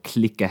ut så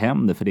klicka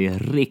hem det, för det är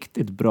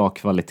riktigt bra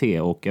kvalitet.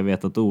 Och jag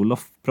vet att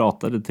Olof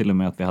pratade till och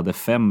med att vi hade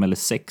 5 eller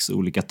 6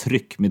 olika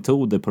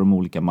tryckmetoder på de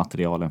olika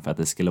materialen för att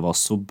det skulle vara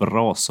så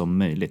bra som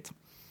möjligt.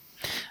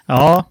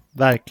 Ja,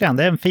 verkligen.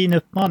 Det är en fin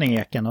uppmaning,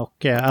 Eken,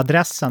 och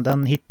adressen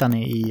den hittar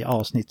ni i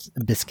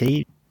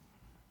avsnittsbeskrivningen.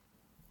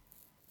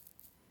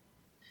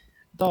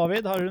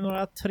 David, har du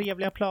några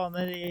trevliga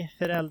planer i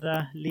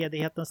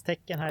föräldraledighetens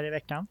tecken här i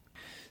veckan?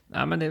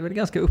 Ja, men det är väl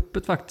ganska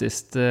öppet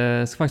faktiskt.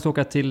 Jag ska faktiskt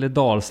åka till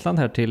Dalsland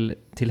här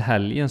till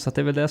helgen, så att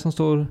det är väl det som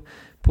står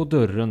på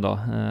dörren då.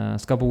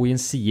 Ska bo i en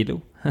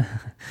silo.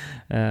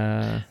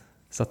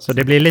 Så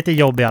det blir lite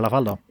jobb i alla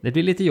fall då? Det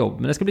blir lite jobb,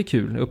 men det ska bli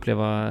kul att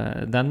uppleva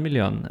den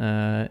miljön.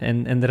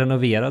 En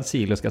renoverad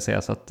silo ska jag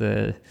säga, så att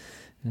det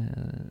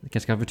kanske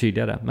ska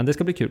förtydliga det. Men det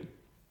ska bli kul.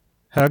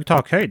 Hög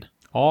takhöjd?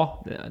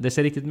 Ja, det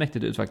ser riktigt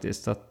mäktigt ut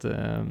faktiskt. Så att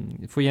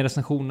få ge en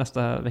recension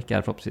nästa vecka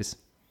här förhoppningsvis.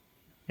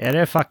 Är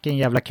det fucking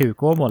jävla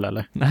kuk-Åmål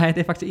eller? Nej, det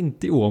är faktiskt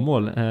inte i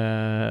Åmål.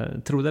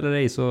 Tro det eller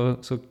ej så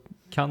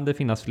kan det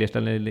finnas fler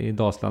ställen i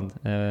Dalsland.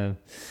 Jag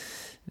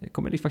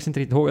kommer faktiskt inte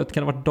riktigt ihåg. Det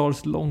kan ha varit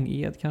Dals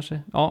Långed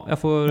kanske. Ja, jag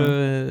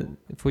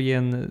får ge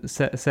en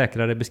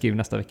säkrare beskrivning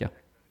nästa vecka.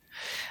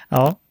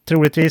 Ja,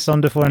 troligtvis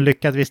om du får en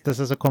lyckad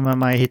vistelse så kommer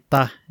man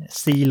hitta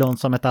silon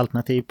som ett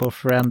alternativ på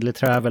Friendly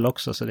Travel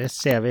också. Så det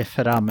ser vi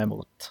fram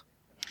emot.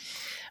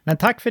 Men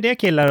tack för det,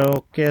 killar,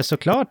 och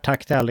såklart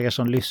tack till alla er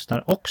som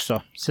lyssnar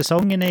också.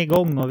 Säsongen är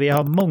igång och vi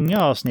har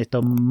många avsnitt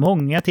och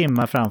många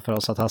timmar framför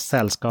oss att ha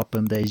sällskap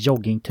under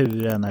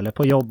joggingturen eller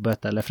på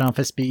jobbet eller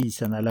framför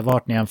spisen eller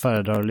vart ni än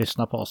föredrar att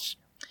lyssna på oss.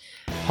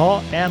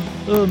 Ha en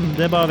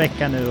underbar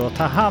vecka nu och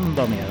ta hand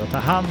om er och ta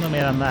hand om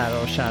era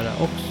nära och kära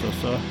också,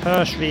 så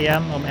hörs vi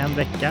igen om en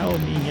vecka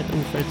om inget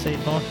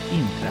oförutsägbart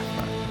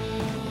inträffar.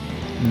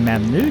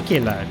 Men nu,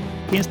 killar,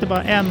 finns det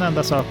bara en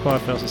enda sak kvar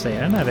för oss att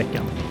säga den här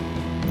veckan.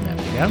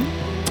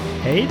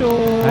 Hej då!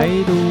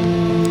 Hej då!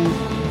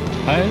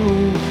 Hej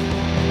då!